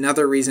 And that's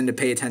another reason to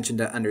pay attention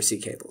to undersea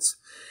cables.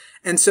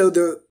 And so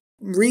the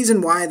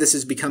reason why this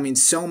is becoming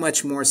so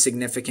much more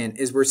significant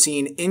is we're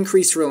seeing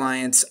increased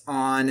reliance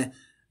on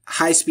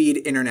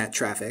high-speed internet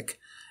traffic,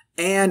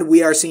 and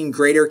we are seeing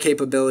greater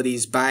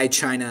capabilities by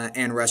China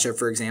and Russia,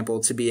 for example,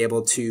 to be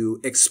able to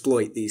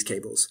exploit these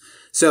cables.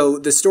 So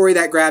the story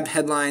that grabbed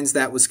headlines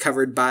that was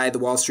covered by the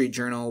Wall Street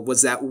Journal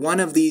was that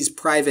one of these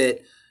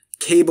private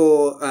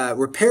cable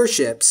repair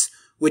ships,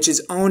 which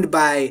is owned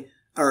by,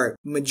 or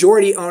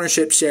majority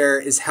ownership share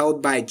is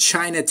held by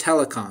China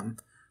Telecom,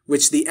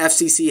 which the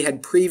FCC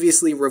had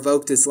previously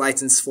revoked its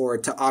license for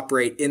to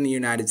operate in the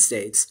United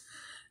States.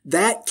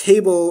 That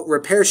cable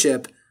repair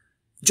ship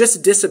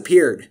just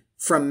disappeared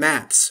from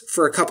maps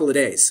for a couple of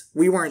days.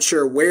 We weren't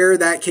sure where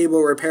that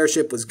cable repair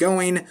ship was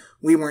going.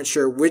 We weren't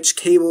sure which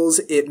cables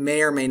it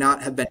may or may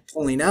not have been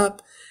pulling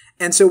up.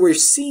 And so we're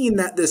seeing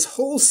that this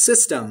whole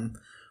system,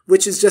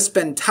 which has just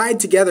been tied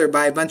together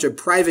by a bunch of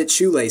private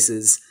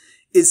shoelaces,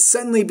 is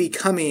suddenly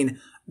becoming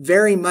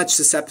very much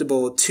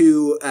susceptible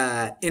to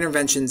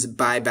interventions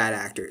by bad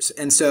actors.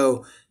 And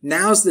so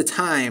now's the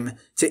time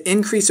to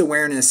increase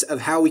awareness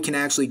of how we can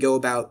actually go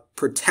about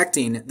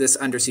protecting this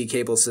undersea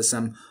cable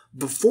system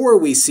before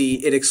we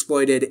see it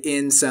exploited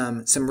in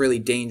some really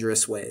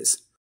dangerous ways.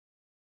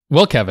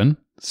 Well, Kevin,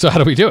 so how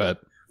do we do it?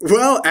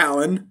 Well,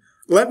 Alan,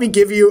 let me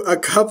give you a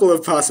couple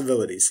of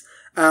possibilities.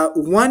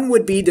 One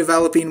would be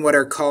developing what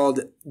are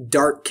called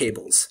dark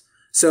cables.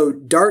 So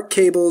dark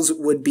cables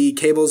would be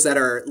cables that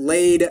are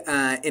laid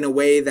in a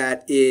way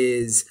that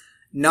is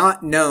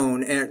not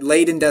known, and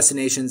laid in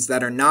destinations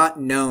that are not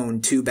known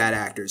to bad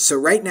actors. So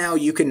right now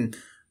you can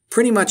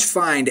pretty much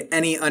find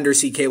any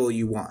undersea cable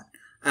you want.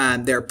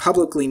 They're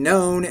publicly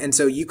known, and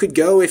so you could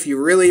go if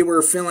you really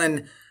were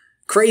feeling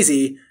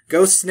crazy,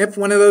 go snip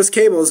one of those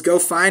cables, go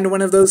find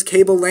one of those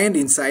cable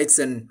landing sites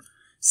and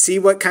see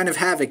what kind of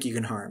havoc you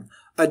can harm.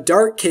 A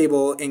dark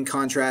cable, in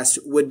contrast,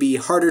 would be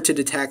harder to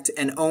detect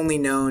and only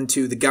known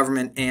to the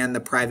government and the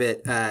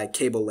private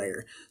cable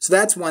layer. So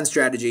that's one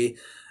strategy.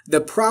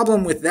 The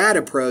problem with that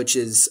approach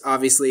is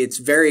obviously it's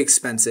very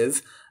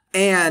expensive,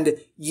 and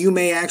you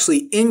may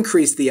actually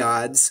increase the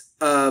odds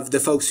of the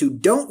folks who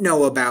don't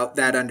know about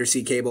that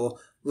undersea cable,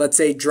 let's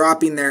say,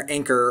 dropping their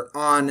anchor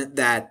on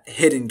that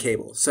hidden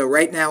cable. So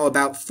right now,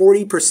 about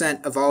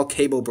 40% of all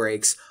cable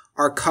breaks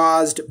are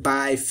caused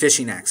by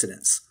fishing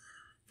accidents.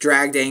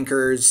 Dragged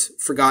anchors,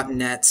 forgotten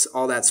nets,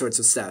 all that sorts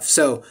of stuff.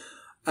 So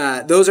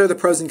those are the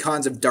pros and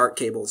cons of dark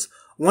cables.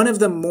 One of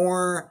the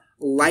more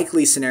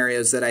likely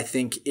scenarios that I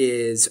think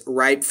is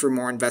ripe for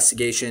more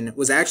investigation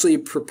was actually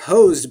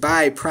proposed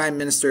by Prime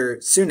Minister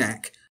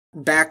Sunak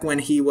back when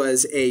he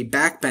was a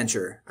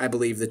backbencher, I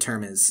believe the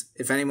term is.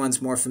 If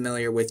anyone's more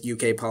familiar with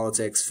UK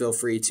politics, feel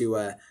free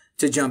to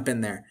jump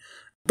in there.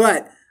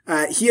 But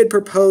he had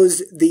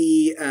proposed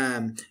the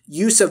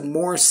use of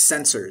more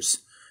sensors.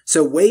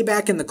 So way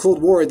back in the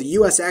Cold War, the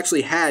U.S.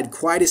 actually had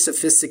quite a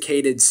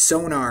sophisticated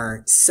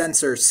sonar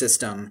sensor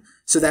system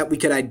so that we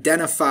could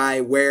identify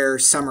where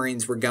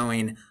submarines were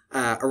going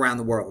around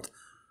the world.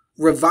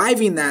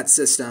 Reviving that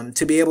system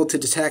to be able to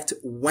detect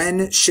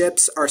when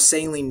ships are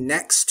sailing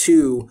next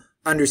to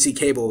undersea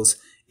cables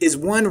is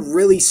one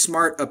really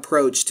smart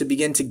approach to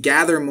begin to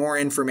gather more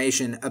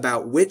information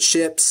about which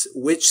ships,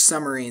 which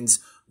submarines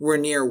were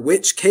near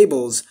which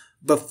cables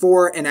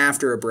before and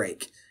after a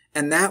break.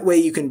 And that way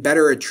you can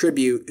better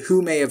attribute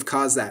who may have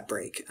caused that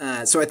break.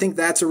 So I think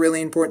that's a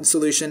really important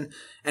solution.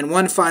 And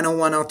one final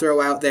one I'll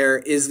throw out there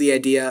is the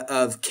idea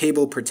of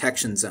cable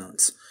protection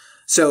zones.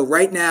 So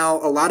right now,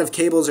 a lot of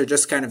cables are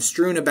just kind of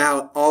strewn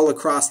about all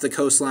across the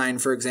coastline,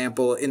 for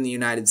example, in the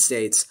United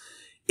States.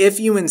 If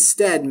you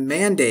instead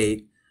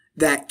mandate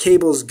that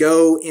cables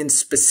go in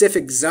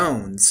specific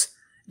zones,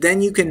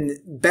 then you can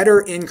better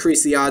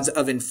increase the odds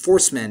of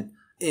enforcement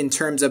in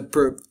terms of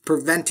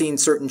preventing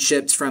certain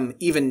ships from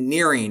even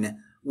nearing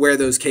where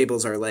those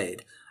cables are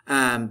laid.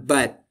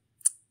 But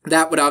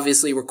that would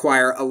obviously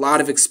require a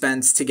lot of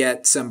expense to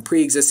get some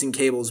pre-existing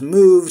cables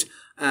moved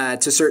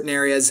to certain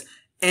areas,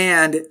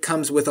 and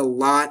comes with a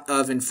lot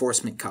of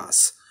enforcement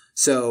costs.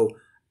 So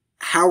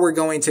how we're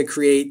going to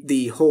create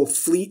the whole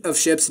fleet of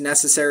ships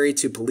necessary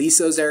to police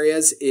those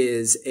areas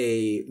is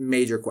a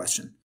major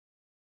question.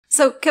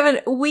 So,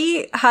 Kevin,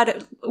 we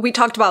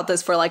talked about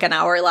this for like an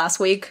hour last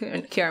week.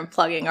 And here I'm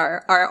plugging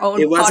our own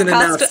podcast. It wasn't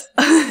enough.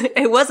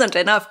 It wasn't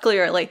enough,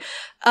 clearly.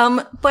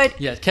 But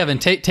yeah, Kevin,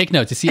 take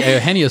notes. You see,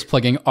 Eugenio's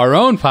plugging our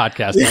own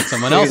podcast, not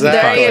someone else's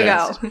there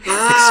podcast. You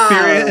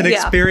go. An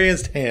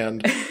experienced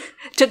hand.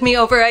 Took me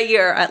over a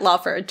year at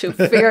Lawford to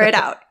figure it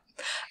out.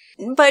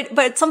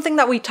 But something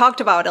that we talked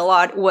about a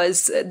lot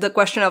was the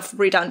question of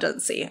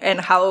redundancy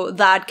and how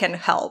that can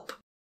help.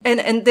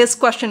 And this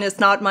question is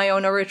not my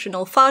own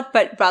original thought,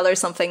 but rather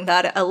something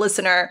that a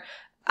listener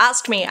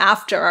asked me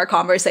after our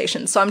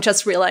conversation. So I'm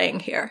just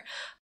relaying here.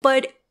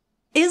 But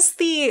is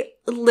the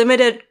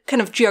limited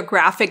kind of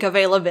geographic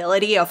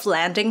availability of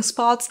landing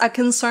spots a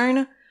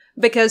concern?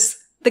 Because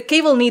the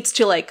cable needs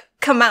to like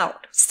come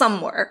out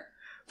somewhere,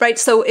 right?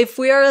 So if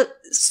we're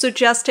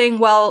suggesting,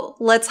 well,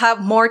 let's have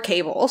more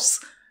cables,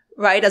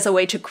 right, as a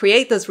way to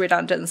create this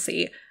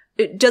redundancy,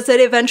 does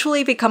it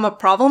eventually become a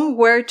problem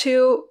where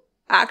to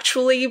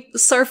actually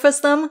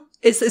surface them?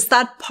 Is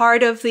that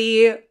part of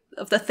the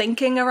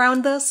thinking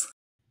around this?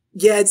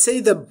 Yeah, I'd say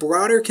the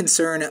broader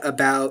concern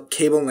about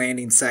cable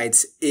landing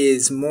sites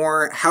is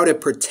more how to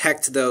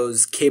protect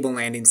those cable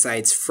landing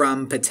sites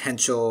from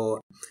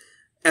potential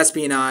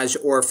espionage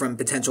or from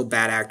potential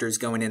bad actors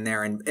going in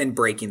there and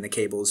breaking the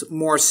cables,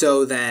 more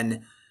so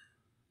than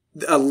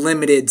a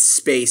limited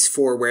space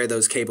for where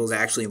those cables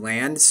actually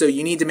land. So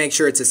you need to make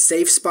sure it's a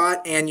safe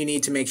spot, and you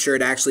need to make sure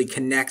it actually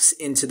connects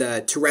into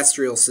the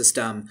terrestrial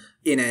system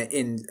in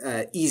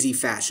a easy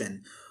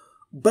fashion.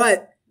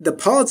 But the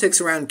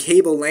politics around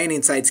cable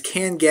landing sites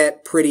can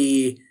get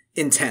pretty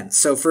intense.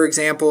 So for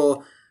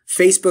example,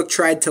 Facebook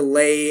tried to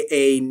lay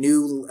a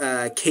new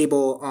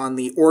cable on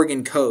the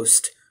Oregon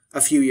coast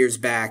a few years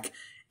back,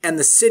 and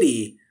the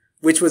city,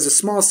 which was a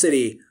small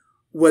city,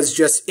 was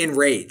just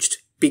enraged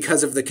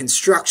because of the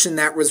construction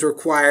that was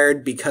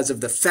required, because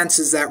of the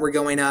fences that were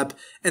going up.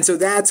 And so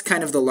that's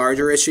kind of the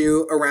larger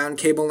issue around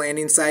cable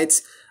landing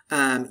sites.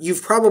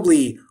 You've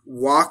probably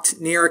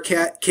walked near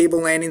a cable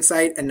landing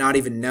site and not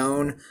even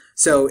known.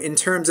 So in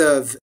terms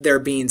of there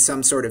being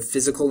some sort of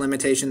physical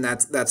limitation,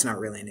 that's not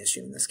really an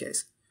issue in this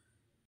case.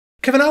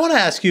 Kevin, I want to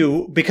ask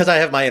you, because I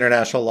have my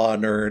international law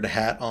nerd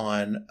hat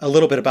on, a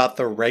little bit about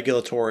the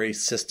regulatory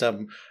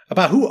system,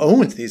 about who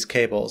owns these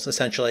cables,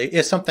 essentially,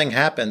 if something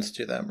happens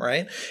to them,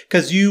 right?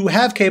 Because you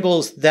have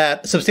cables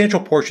that substantial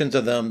portions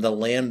of them, the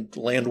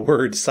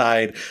landward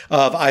side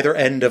of either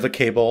end of a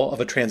cable, of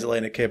a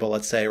transatlantic cable,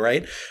 let's say,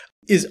 right,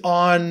 is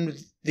on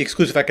the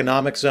exclusive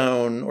economic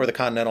zone or the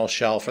continental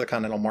shelf or the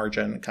continental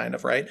margin, kind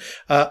of, right,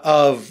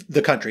 of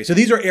the country. So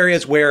these are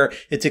areas where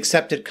it's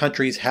accepted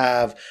countries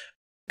have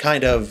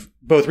kind of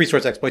both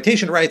resource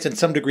exploitation rights and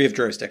some degree of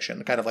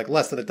jurisdiction, kind of like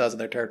less than it does in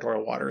their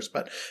territorial waters,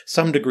 but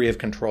some degree of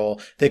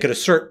control. They could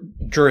assert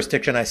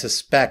jurisdiction, I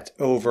suspect,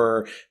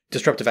 over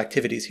disruptive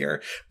activities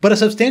here. But a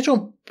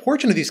substantial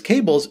portion of these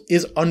cables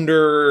is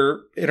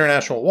under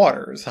international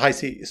waters, high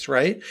seas,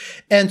 right?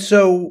 And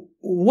so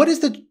what is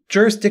the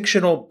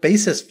jurisdictional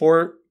basis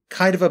for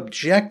kind of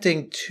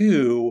objecting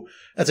to,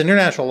 as an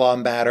international law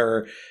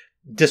matter,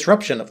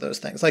 disruption of those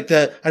things? Like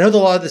I know the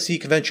Law of the Sea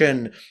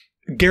Convention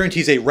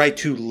guarantees a right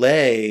to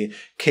lay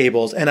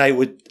cables, and I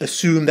would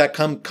assume that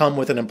come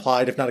with an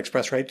implied, if not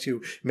express, right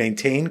to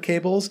maintain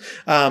cables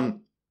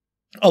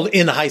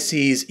in the high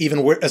seas, even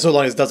so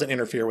long as it doesn't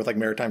interfere with like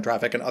maritime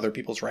traffic and other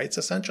people's rights,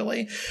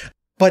 essentially.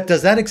 But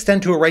does that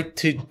extend to a right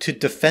to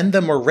defend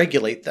them or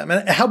regulate them?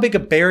 And how big a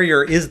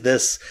barrier is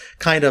this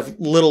kind of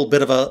little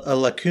bit of a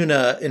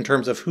lacuna in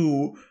terms of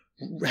who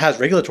has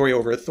regulatory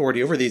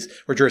authority over these,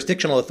 or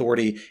jurisdictional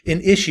authority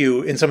in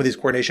issue in some of these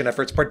coordination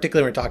efforts,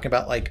 particularly when we're talking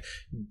about like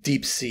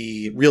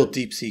real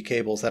deep sea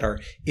cables that are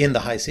in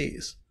the high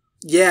seas?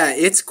 Yeah,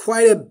 it's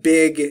quite a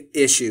big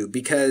issue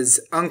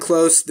because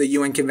UNCLOS, the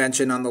UN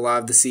Convention on the Law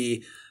of the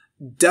Sea,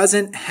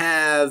 doesn't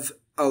have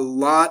a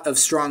lot of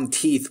strong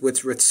teeth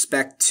with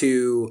respect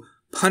to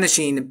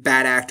punishing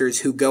bad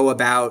actors who go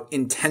about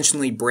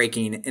intentionally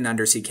breaking an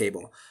undersea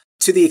cable.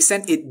 To the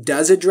extent it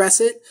does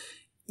address it,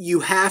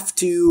 you have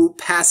to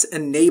pass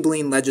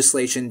enabling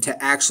legislation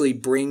to actually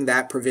bring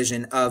that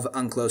provision of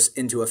UNCLOS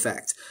into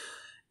effect.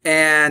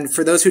 And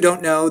for those who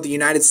don't know, the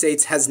United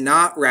States has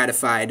not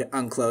ratified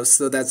UNCLOS,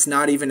 so that's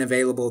not even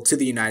available to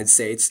the United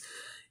States.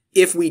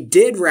 If we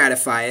did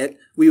ratify it,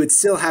 we would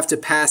still have to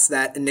pass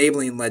that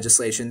enabling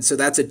legislation, so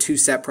that's a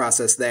two-step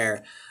process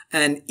there.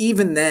 And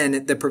even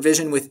then, the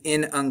provision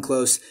within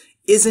UNCLOS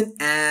isn't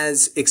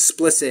as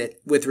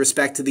explicit with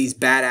respect to these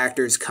bad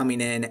actors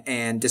coming in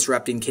and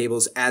disrupting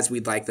cables as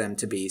we'd like them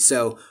to be.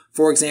 So,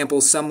 for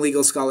example, some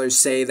legal scholars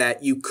say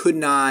that you could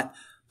not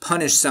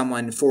punish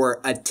someone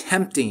for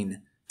attempting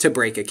to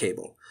break a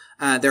cable.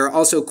 There are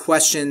also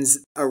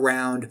questions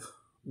around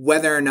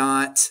whether or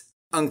not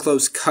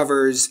UNCLOS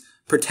covers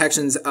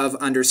protections of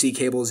undersea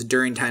cables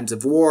during times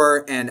of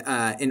war and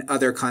in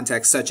other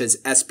contexts such as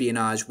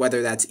espionage,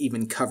 whether that's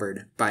even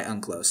covered by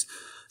UNCLOS.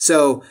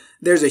 So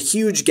there's a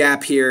huge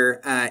gap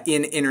here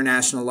in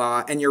international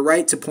law, and you're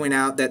right to point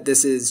out that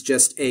this is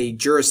just a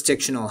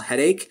jurisdictional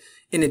headache.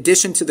 In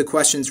addition to the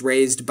questions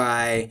raised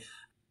by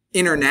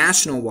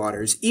international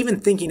waters, even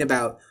thinking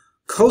about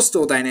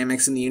coastal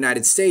dynamics in the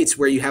United States,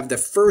 where you have the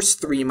first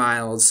 3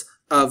 miles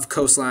of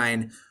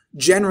coastline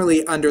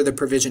generally under the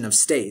provision of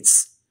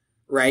states,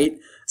 right?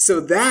 So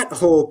that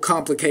whole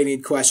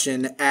complicated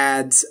question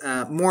adds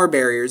more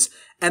barriers.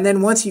 And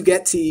then once you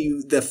get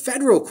to the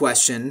federal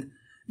question,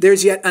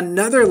 there's yet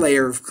another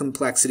layer of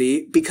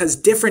complexity because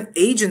different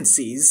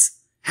agencies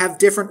have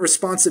different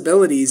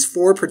responsibilities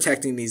for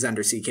protecting these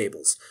undersea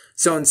cables.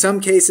 So in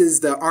some cases,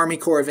 the Army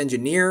Corps of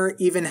Engineers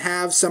even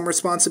have some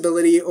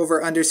responsibility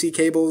over undersea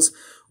cables.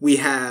 We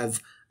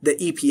have the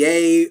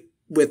EPA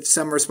with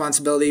some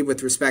responsibility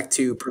with respect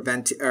to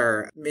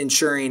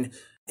ensuring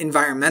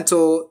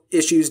environmental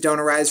issues don't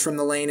arise from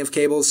the laying of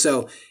cables.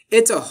 So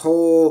it's a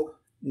whole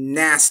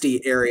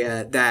nasty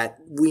area that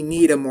we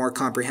need a more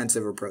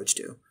comprehensive approach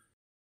to.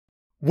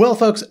 Well,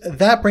 folks,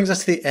 that brings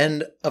us to the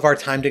end of our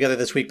time together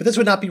this week. But this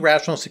would not be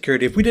Rational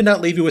Security if we did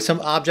not leave you with some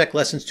object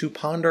lessons to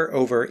ponder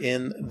over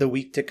in the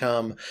week to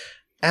come.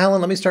 Alan,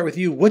 let me start with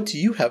you. What do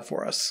you have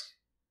for us?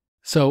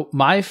 So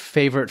my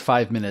favorite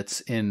 5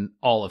 minutes in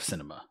all of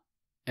cinema,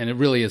 and it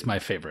really is my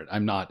favorite,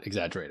 I'm not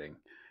exaggerating,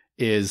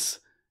 is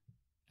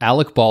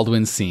Alec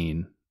Baldwin's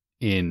scene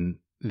in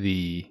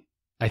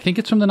I think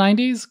it's from the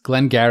 90s,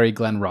 Glengarry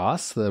Glen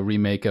Ross, the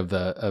remake of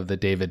the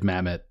David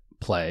Mamet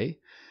play.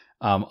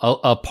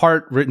 A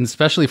part written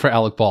especially for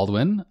Alec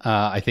Baldwin.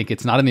 I think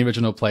it's not in the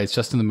original play, it's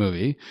just in the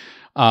movie,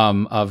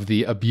 of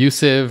the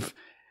abusive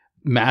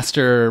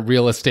master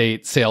real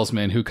estate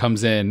salesman who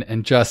comes in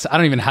and just, I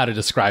don't even know how to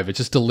describe it,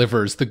 just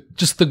delivers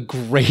the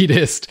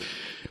greatest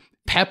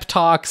pep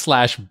talk /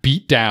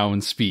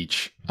 beatdown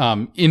speech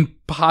in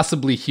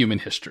possibly human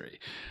history.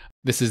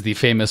 This is the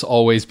famous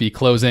always be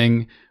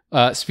closing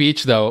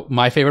speech, though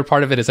my favorite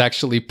part of it is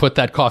actually put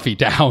that coffee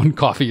down.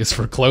 Coffee is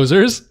for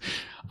closers.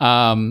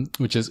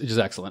 Which is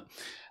excellent.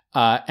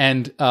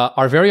 And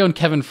our very own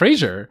Kevin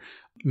Frazier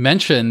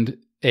mentioned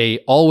a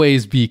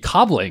always be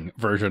cobbling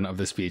version of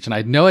the speech. And I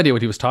had no idea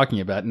what he was talking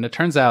about. And it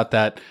turns out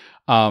that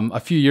a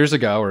few years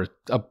ago, or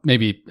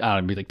maybe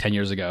like 10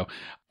 years ago,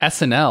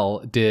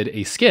 SNL did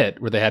a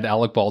skit where they had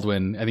Alec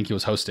Baldwin. I think he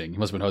was hosting. He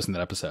must have been hosting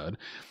that episode.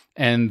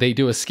 And they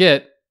do a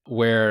skit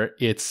where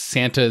it's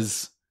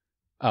Santa's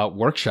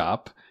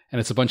workshop and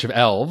it's a bunch of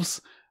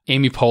elves.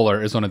 Amy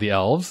Poehler is one of the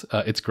elves.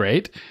 It's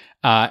great.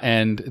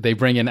 And they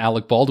bring in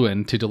Alec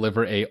Baldwin to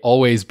deliver a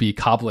always be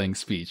cobbling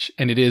speech.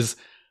 And it is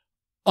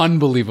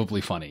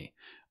unbelievably funny.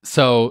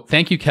 So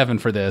thank you, Kevin,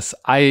 for this.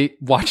 I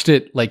watched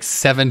it like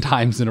 7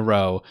 times in a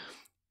row.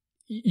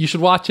 You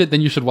should watch it.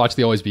 Then you should watch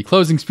the always be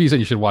closing speech. And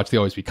you should watch the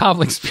always be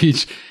cobbling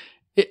speech.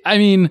 I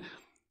mean,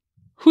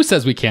 who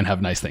says we can't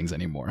have nice things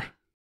anymore?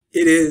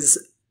 It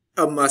is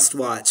a must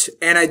watch.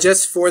 And I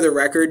just, for the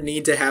record,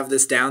 need to have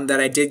this down that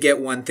I did get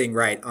one thing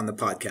right on the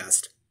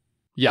podcast.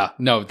 Yeah,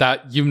 no,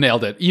 that you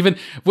nailed it. Even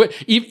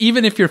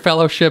if your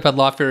fellowship at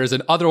Lawfare is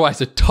otherwise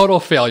a total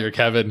failure,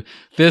 Kevin,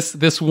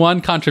 this one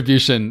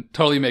contribution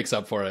totally makes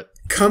up for it.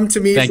 Come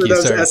to me for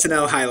those sir.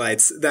 SNL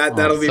highlights.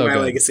 That'll be so my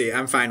good. legacy.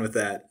 I'm fine with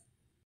that.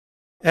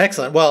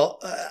 Excellent. Well,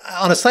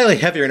 on a slightly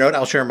heavier note,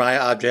 I'll share my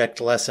object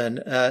lesson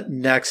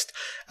next.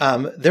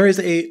 There is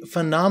a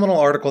phenomenal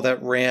article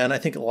that ran, I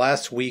think,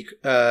 last week,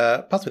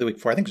 possibly the week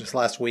before, I think just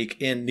last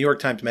week, in New York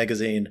Times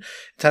Magazine,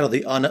 titled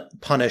The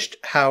Unpunished,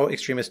 How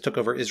Extremists Took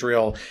Over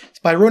Israel. It's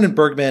by Ronen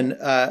Bergman,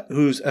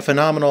 who's a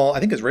phenomenal,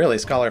 I think, Israeli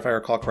scholar, if I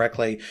recall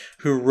correctly,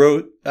 who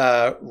wrote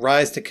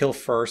Rise and Kill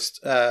First,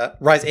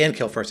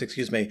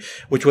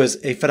 which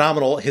was a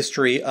phenomenal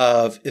history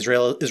of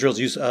Israel's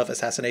use of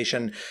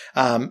assassination,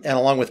 and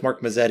along with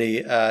Mark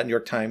Mazzetti, New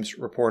York Times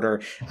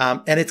reporter.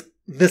 And it's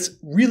this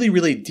really,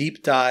 really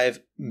deep dive,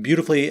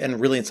 beautifully and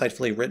really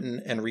insightfully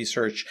written and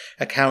researched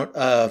account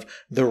of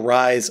the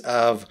rise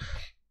of,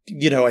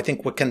 I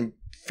think what can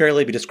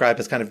fairly be described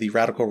as kind of the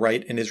radical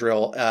right in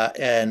Israel,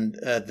 and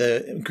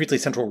the increasingly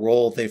central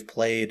role they've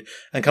played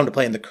and come to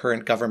play in the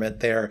current government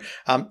there.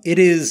 It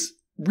is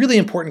really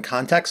important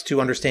context to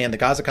understand the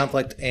Gaza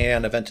conflict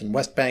and events in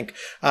West Bank.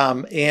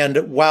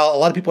 And while a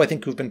lot of people, I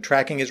think, who've been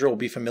tracking Israel will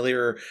be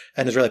familiar,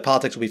 and Israeli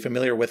politics will be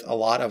familiar with a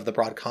lot of the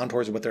broad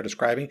contours of what they're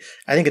describing,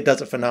 I think it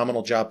does a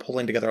phenomenal job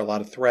pulling together a lot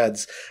of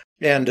threads.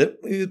 And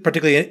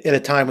particularly at a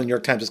time when New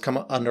York Times has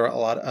come under a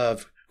lot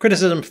of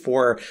criticism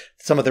for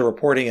some of the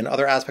reporting and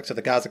other aspects of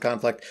the Gaza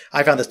conflict,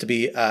 I found this to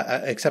be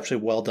an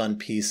exceptionally well done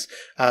piece,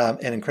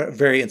 and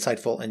very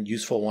insightful and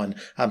useful one.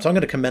 So I'm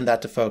going to commend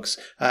that to folks,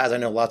 as I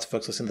know lots of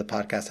folks listening to the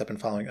podcast have been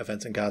following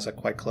events in Gaza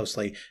quite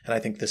closely, and I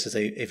think this is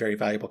a very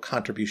valuable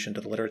contribution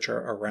to the literature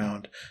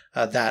around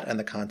that and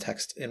the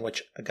context in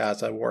which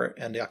Gaza war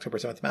and the October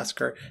 7th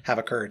massacre have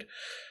occurred.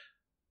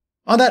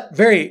 On that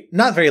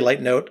not very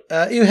light note,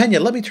 Eugenia,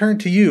 let me turn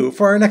to you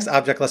for our next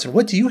object lesson.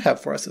 What do you have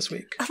for us this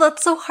week?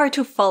 That's so hard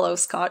to follow,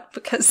 Scott,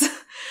 because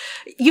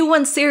you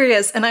went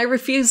serious and I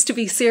refuse to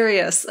be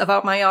serious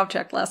about my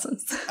object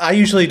lessons. I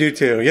usually do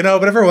too,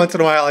 but every once in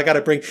a while I got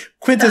to bring,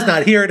 Quint is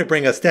not here to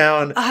bring us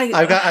down.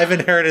 I've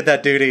inherited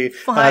that duty,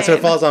 so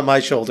it falls on my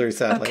shoulders,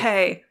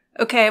 sadly.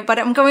 Okay, but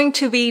I'm going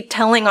to be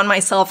telling on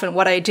myself and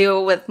what I do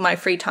with my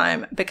free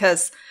time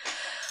because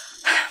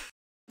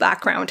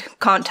background,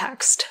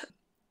 context.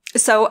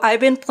 So I've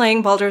been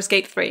playing Baldur's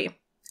Gate 3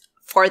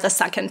 for the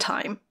second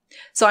time.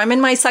 So I'm in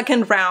my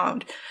second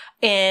round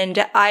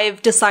and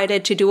I've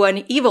decided to do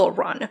an evil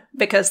run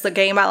because the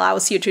game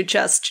allows you to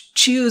just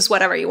choose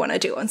whatever you want to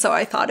do. And so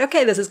I thought,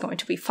 okay, this is going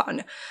to be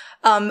fun.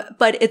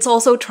 But it's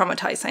also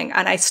traumatizing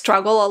and I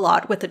struggle a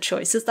lot with the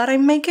choices that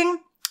I'm making.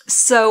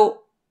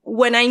 So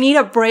when I need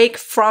a break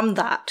from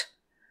that,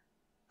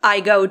 I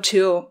go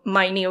to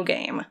my new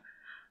game,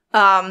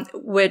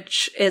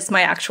 which is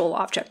my actual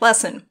object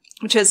lesson,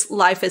 which is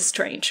Life is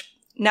Strange.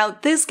 Now,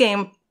 this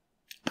game,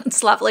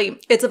 it's lovely.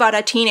 It's about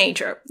a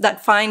teenager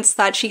that finds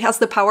that she has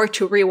the power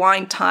to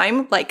rewind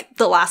time, like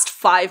the last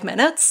 5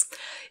 minutes,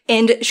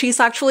 and she's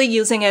actually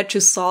using it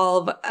to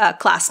solve a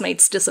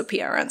classmate's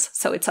disappearance.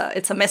 So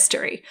it's a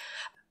mystery.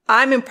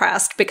 I'm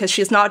impressed because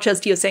she's not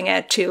just using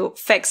it to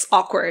fix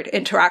awkward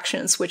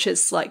interactions, which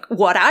is like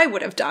what I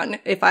would have done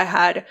if I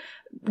had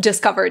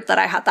discovered that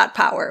I had that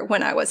power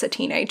when I was a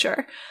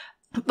teenager.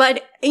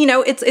 But,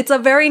 it's a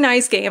very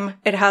nice game.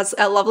 It has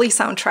a lovely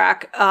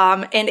soundtrack.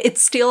 And it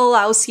still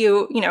allows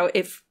you,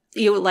 if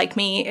you, like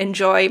me,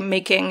 enjoy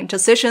making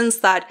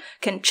decisions that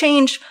can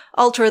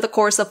alter the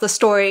course of the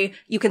story,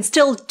 you can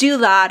still do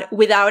that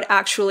without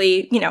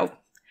actually,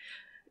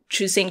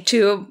 choosing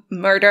to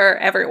murder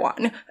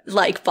everyone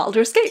like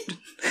Baldur's Gate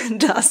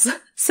does.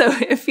 So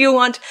if you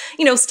want,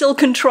 still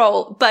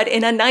control, but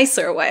in a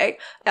nicer way,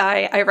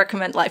 I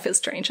recommend Life is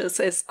Strange.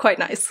 It's quite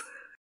nice.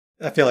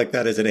 I feel like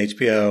that is an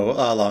HBO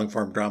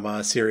long-form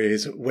drama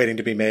series waiting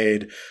to be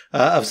made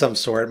of some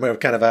sort. We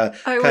have kind of a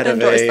I would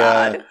endorse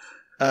that.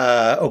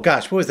 Oh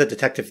gosh, what was the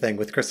detective thing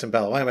with Kristen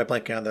Bell? Why am I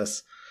blanking on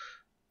this?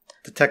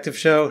 Detective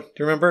show? Do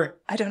you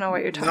remember? I don't know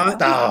what you're talking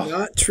about.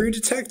 Not True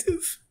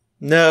Detective?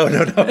 No.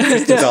 Kristen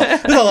Bell.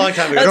 This is a long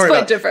time ago. That's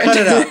quite different. Cut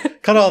it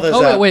out. Cut all this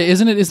out. Wait,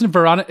 isn't it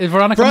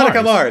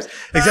Veronica Mars?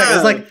 Exactly.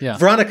 It's like yeah.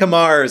 Veronica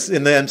Mars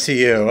in the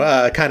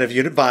MCU kind of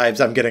vibes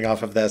I'm getting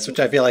off of this, which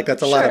I feel like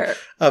that's a lot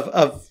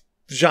of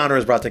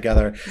genres brought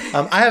together.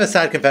 I have a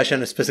sad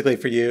confession specifically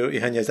for you,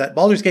 Eugenia, is that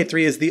Baldur's Gate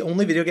 3 is the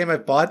only video game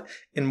I've bought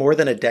in more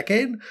than a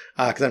decade,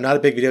 because I'm not a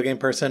big video game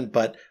person,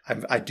 but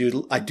I do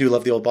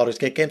love the old Baldur's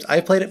Gate games.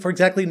 I've played it for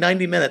exactly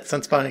 90 minutes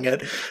since buying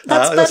it.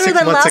 That's better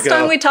than last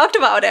time we taled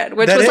about it,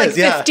 which was like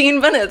 15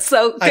 minutes.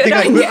 So I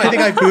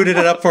think I booted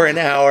it up for an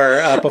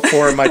hour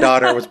before my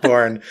daughter was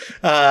born,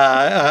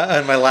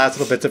 and my last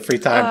little bits of free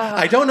time.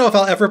 I don't know if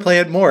I'll ever play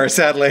it more,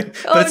 sadly,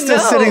 but it's still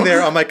sitting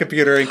there on my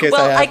computer in case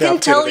I have I can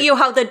tell you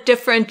how the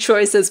different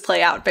choices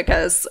play out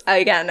because,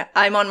 again,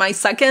 I'm on my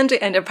second,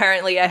 and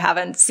apparently I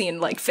haven't seen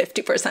like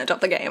 50% of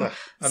the game.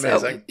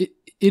 Amazing. So,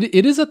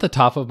 It is at the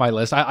top of my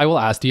list. I will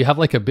ask, do you have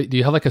like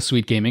a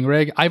sweet gaming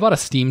rig? I bought a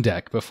Steam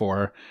Deck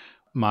before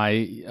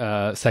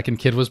my second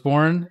kid was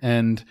born,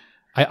 and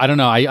I don't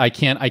know. I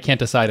can't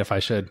decide if I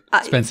should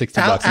spend $60.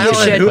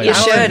 Alan, who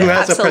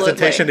has absolutely. a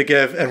presentation to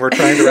give, and we're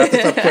trying to wrap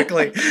this up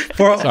quickly.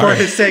 For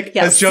his sake,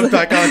 Yes. has jumped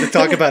back on to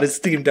talk about his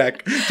Steam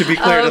Deck. To be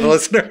clear to the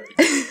listener,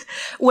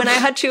 When I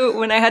had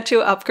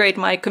to upgrade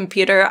my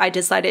computer, I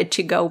decided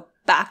to go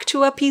back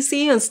to a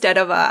PC instead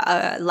of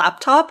a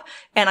laptop,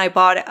 and I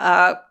bought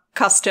a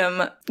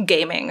custom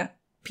gaming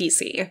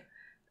PC.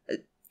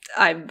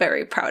 I'm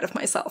very proud of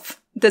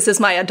myself. This is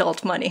my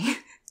adult money.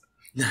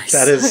 Nice.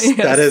 that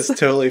is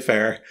totally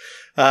fair.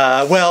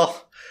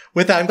 Well,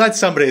 with that, I'm glad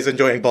somebody's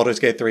enjoying Baldur's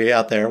Gate 3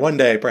 out there. One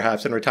day,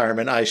 perhaps in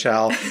retirement, I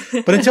shall.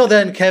 But until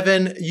then,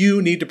 Kevin,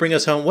 you need to bring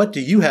us home. What do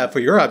you have for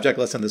your object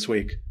lesson this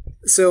week?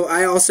 So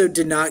I also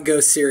did not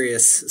go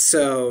serious,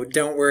 so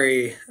don't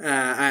worry.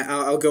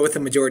 I'll go with the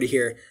majority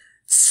here.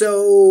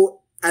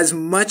 So as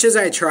much as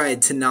I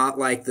tried to not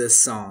like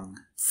this song,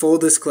 full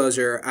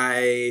disclosure,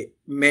 I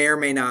may or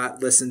may not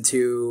listen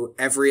to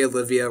every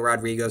Olivia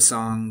Rodrigo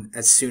song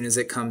as soon as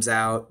it comes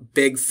out.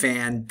 Big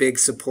fan, big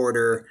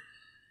supporter.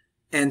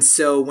 And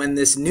so when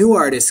this new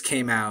artist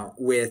came out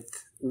with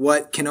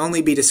what can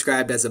only be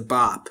described as a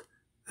bop,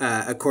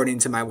 according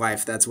to my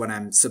wife, that's what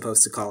I'm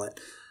supposed to call it,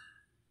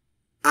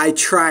 I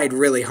tried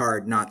really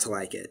hard not to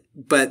like it.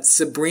 But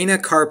Sabrina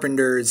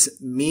Carpenter's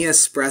Mi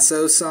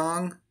Espresso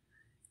song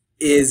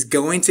is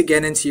going to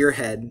get into your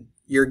head.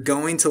 You're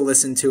going to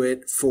listen to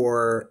it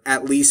for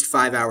at least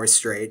 5 hours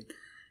straight.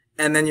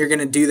 And then you're going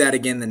to do that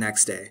again the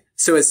next day.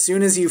 So as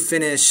soon as you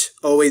finish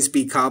Always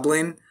Be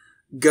Cobbling,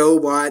 go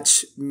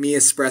watch Mi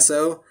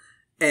Espresso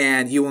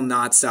and you will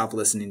not stop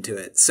listening to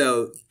it.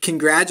 So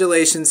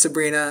congratulations,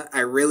 Sabrina. I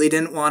really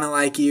didn't want to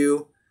like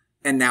you.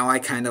 And now I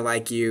kind of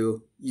like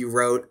you. You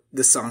wrote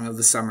the song of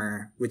the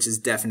summer, which is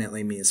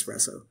definitely Mi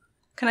Espresso.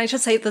 Can I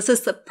just say this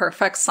is the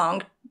perfect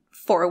song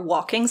for a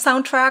walking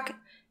soundtrack?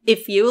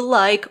 If you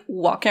like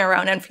walking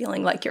around and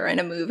feeling like you're in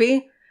a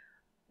movie,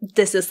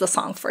 this is the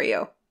song for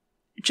you.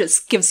 It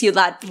just gives you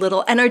that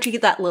little energy,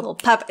 that little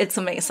pep. It's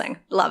amazing.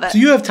 Love it. So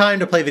you have time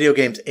to play video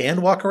games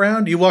and walk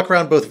around? You walk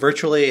around both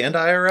virtually and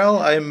IRL?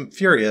 I'm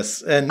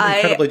furious and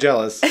incredibly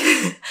jealous.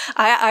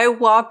 I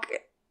walk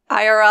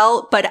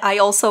IRL, but I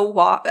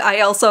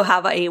also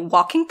have a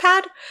walking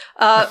pad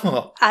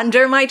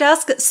under my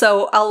desk.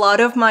 So a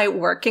lot of my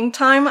working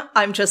time,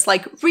 I'm just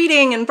like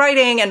reading and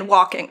writing and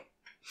walking.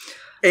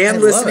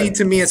 And listening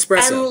to Mi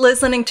Espresso. And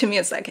listening to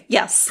music.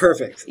 Yes.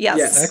 Perfect.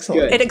 Yes.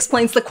 Excellent. Good. It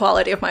explains the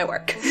quality of my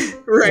work.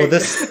 Right. Well,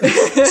 this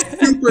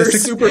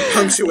super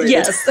punctuated.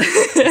 Yes.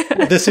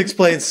 this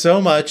explains so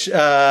much,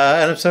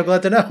 and I'm so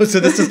glad to know. So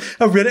this is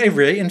a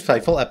really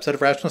insightful episode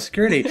of Rational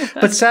Security.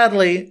 But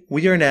sadly,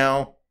 we are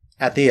now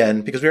at the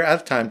end because we're out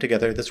of time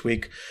together this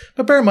week.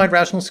 But bear in mind,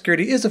 Rational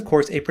Security is, of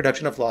course, a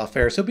production of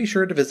Lawfare, so be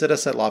sure to visit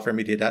us at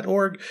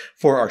lawfaremedia.org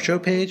for our show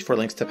page, for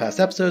links to past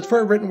episodes, for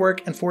our written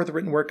work, and for the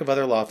written work of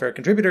other Lawfare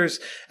contributors,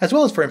 as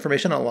well as for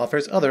information on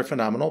Lawfare's other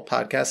phenomenal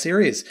podcast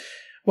series.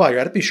 While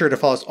you're at it, be sure to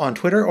follow us on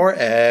Twitter or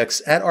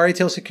X at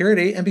RATL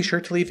Security, and be sure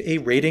to leave a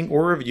rating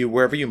or review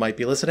wherever you might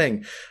be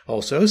listening.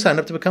 Also, sign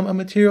up to become a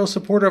material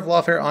supporter of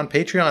Lawfare on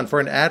Patreon for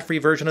an ad-free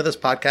version of this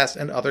podcast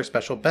and other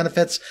special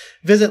benefits.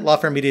 Visit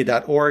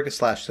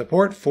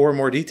lawfaremedia.org/support for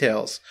more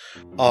details.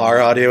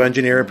 Our audio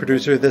engineer and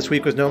producer this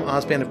week was Noam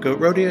Osband of Goat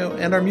Rodeo,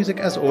 and our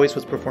music, as always,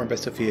 was performed by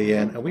Sophia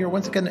Yan, and we are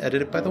once again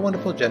edited by the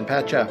wonderful Jen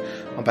Patcha.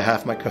 On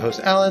behalf of my co-host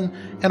Alan,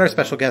 and our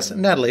special guests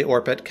Natalie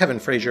Orpet, Kevin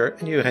Frazier,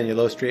 and Eugenia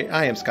Lostri,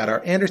 I am Scott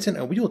R. Anderson,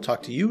 and we will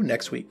talk to you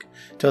next week.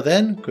 Till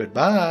then,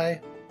 goodbye.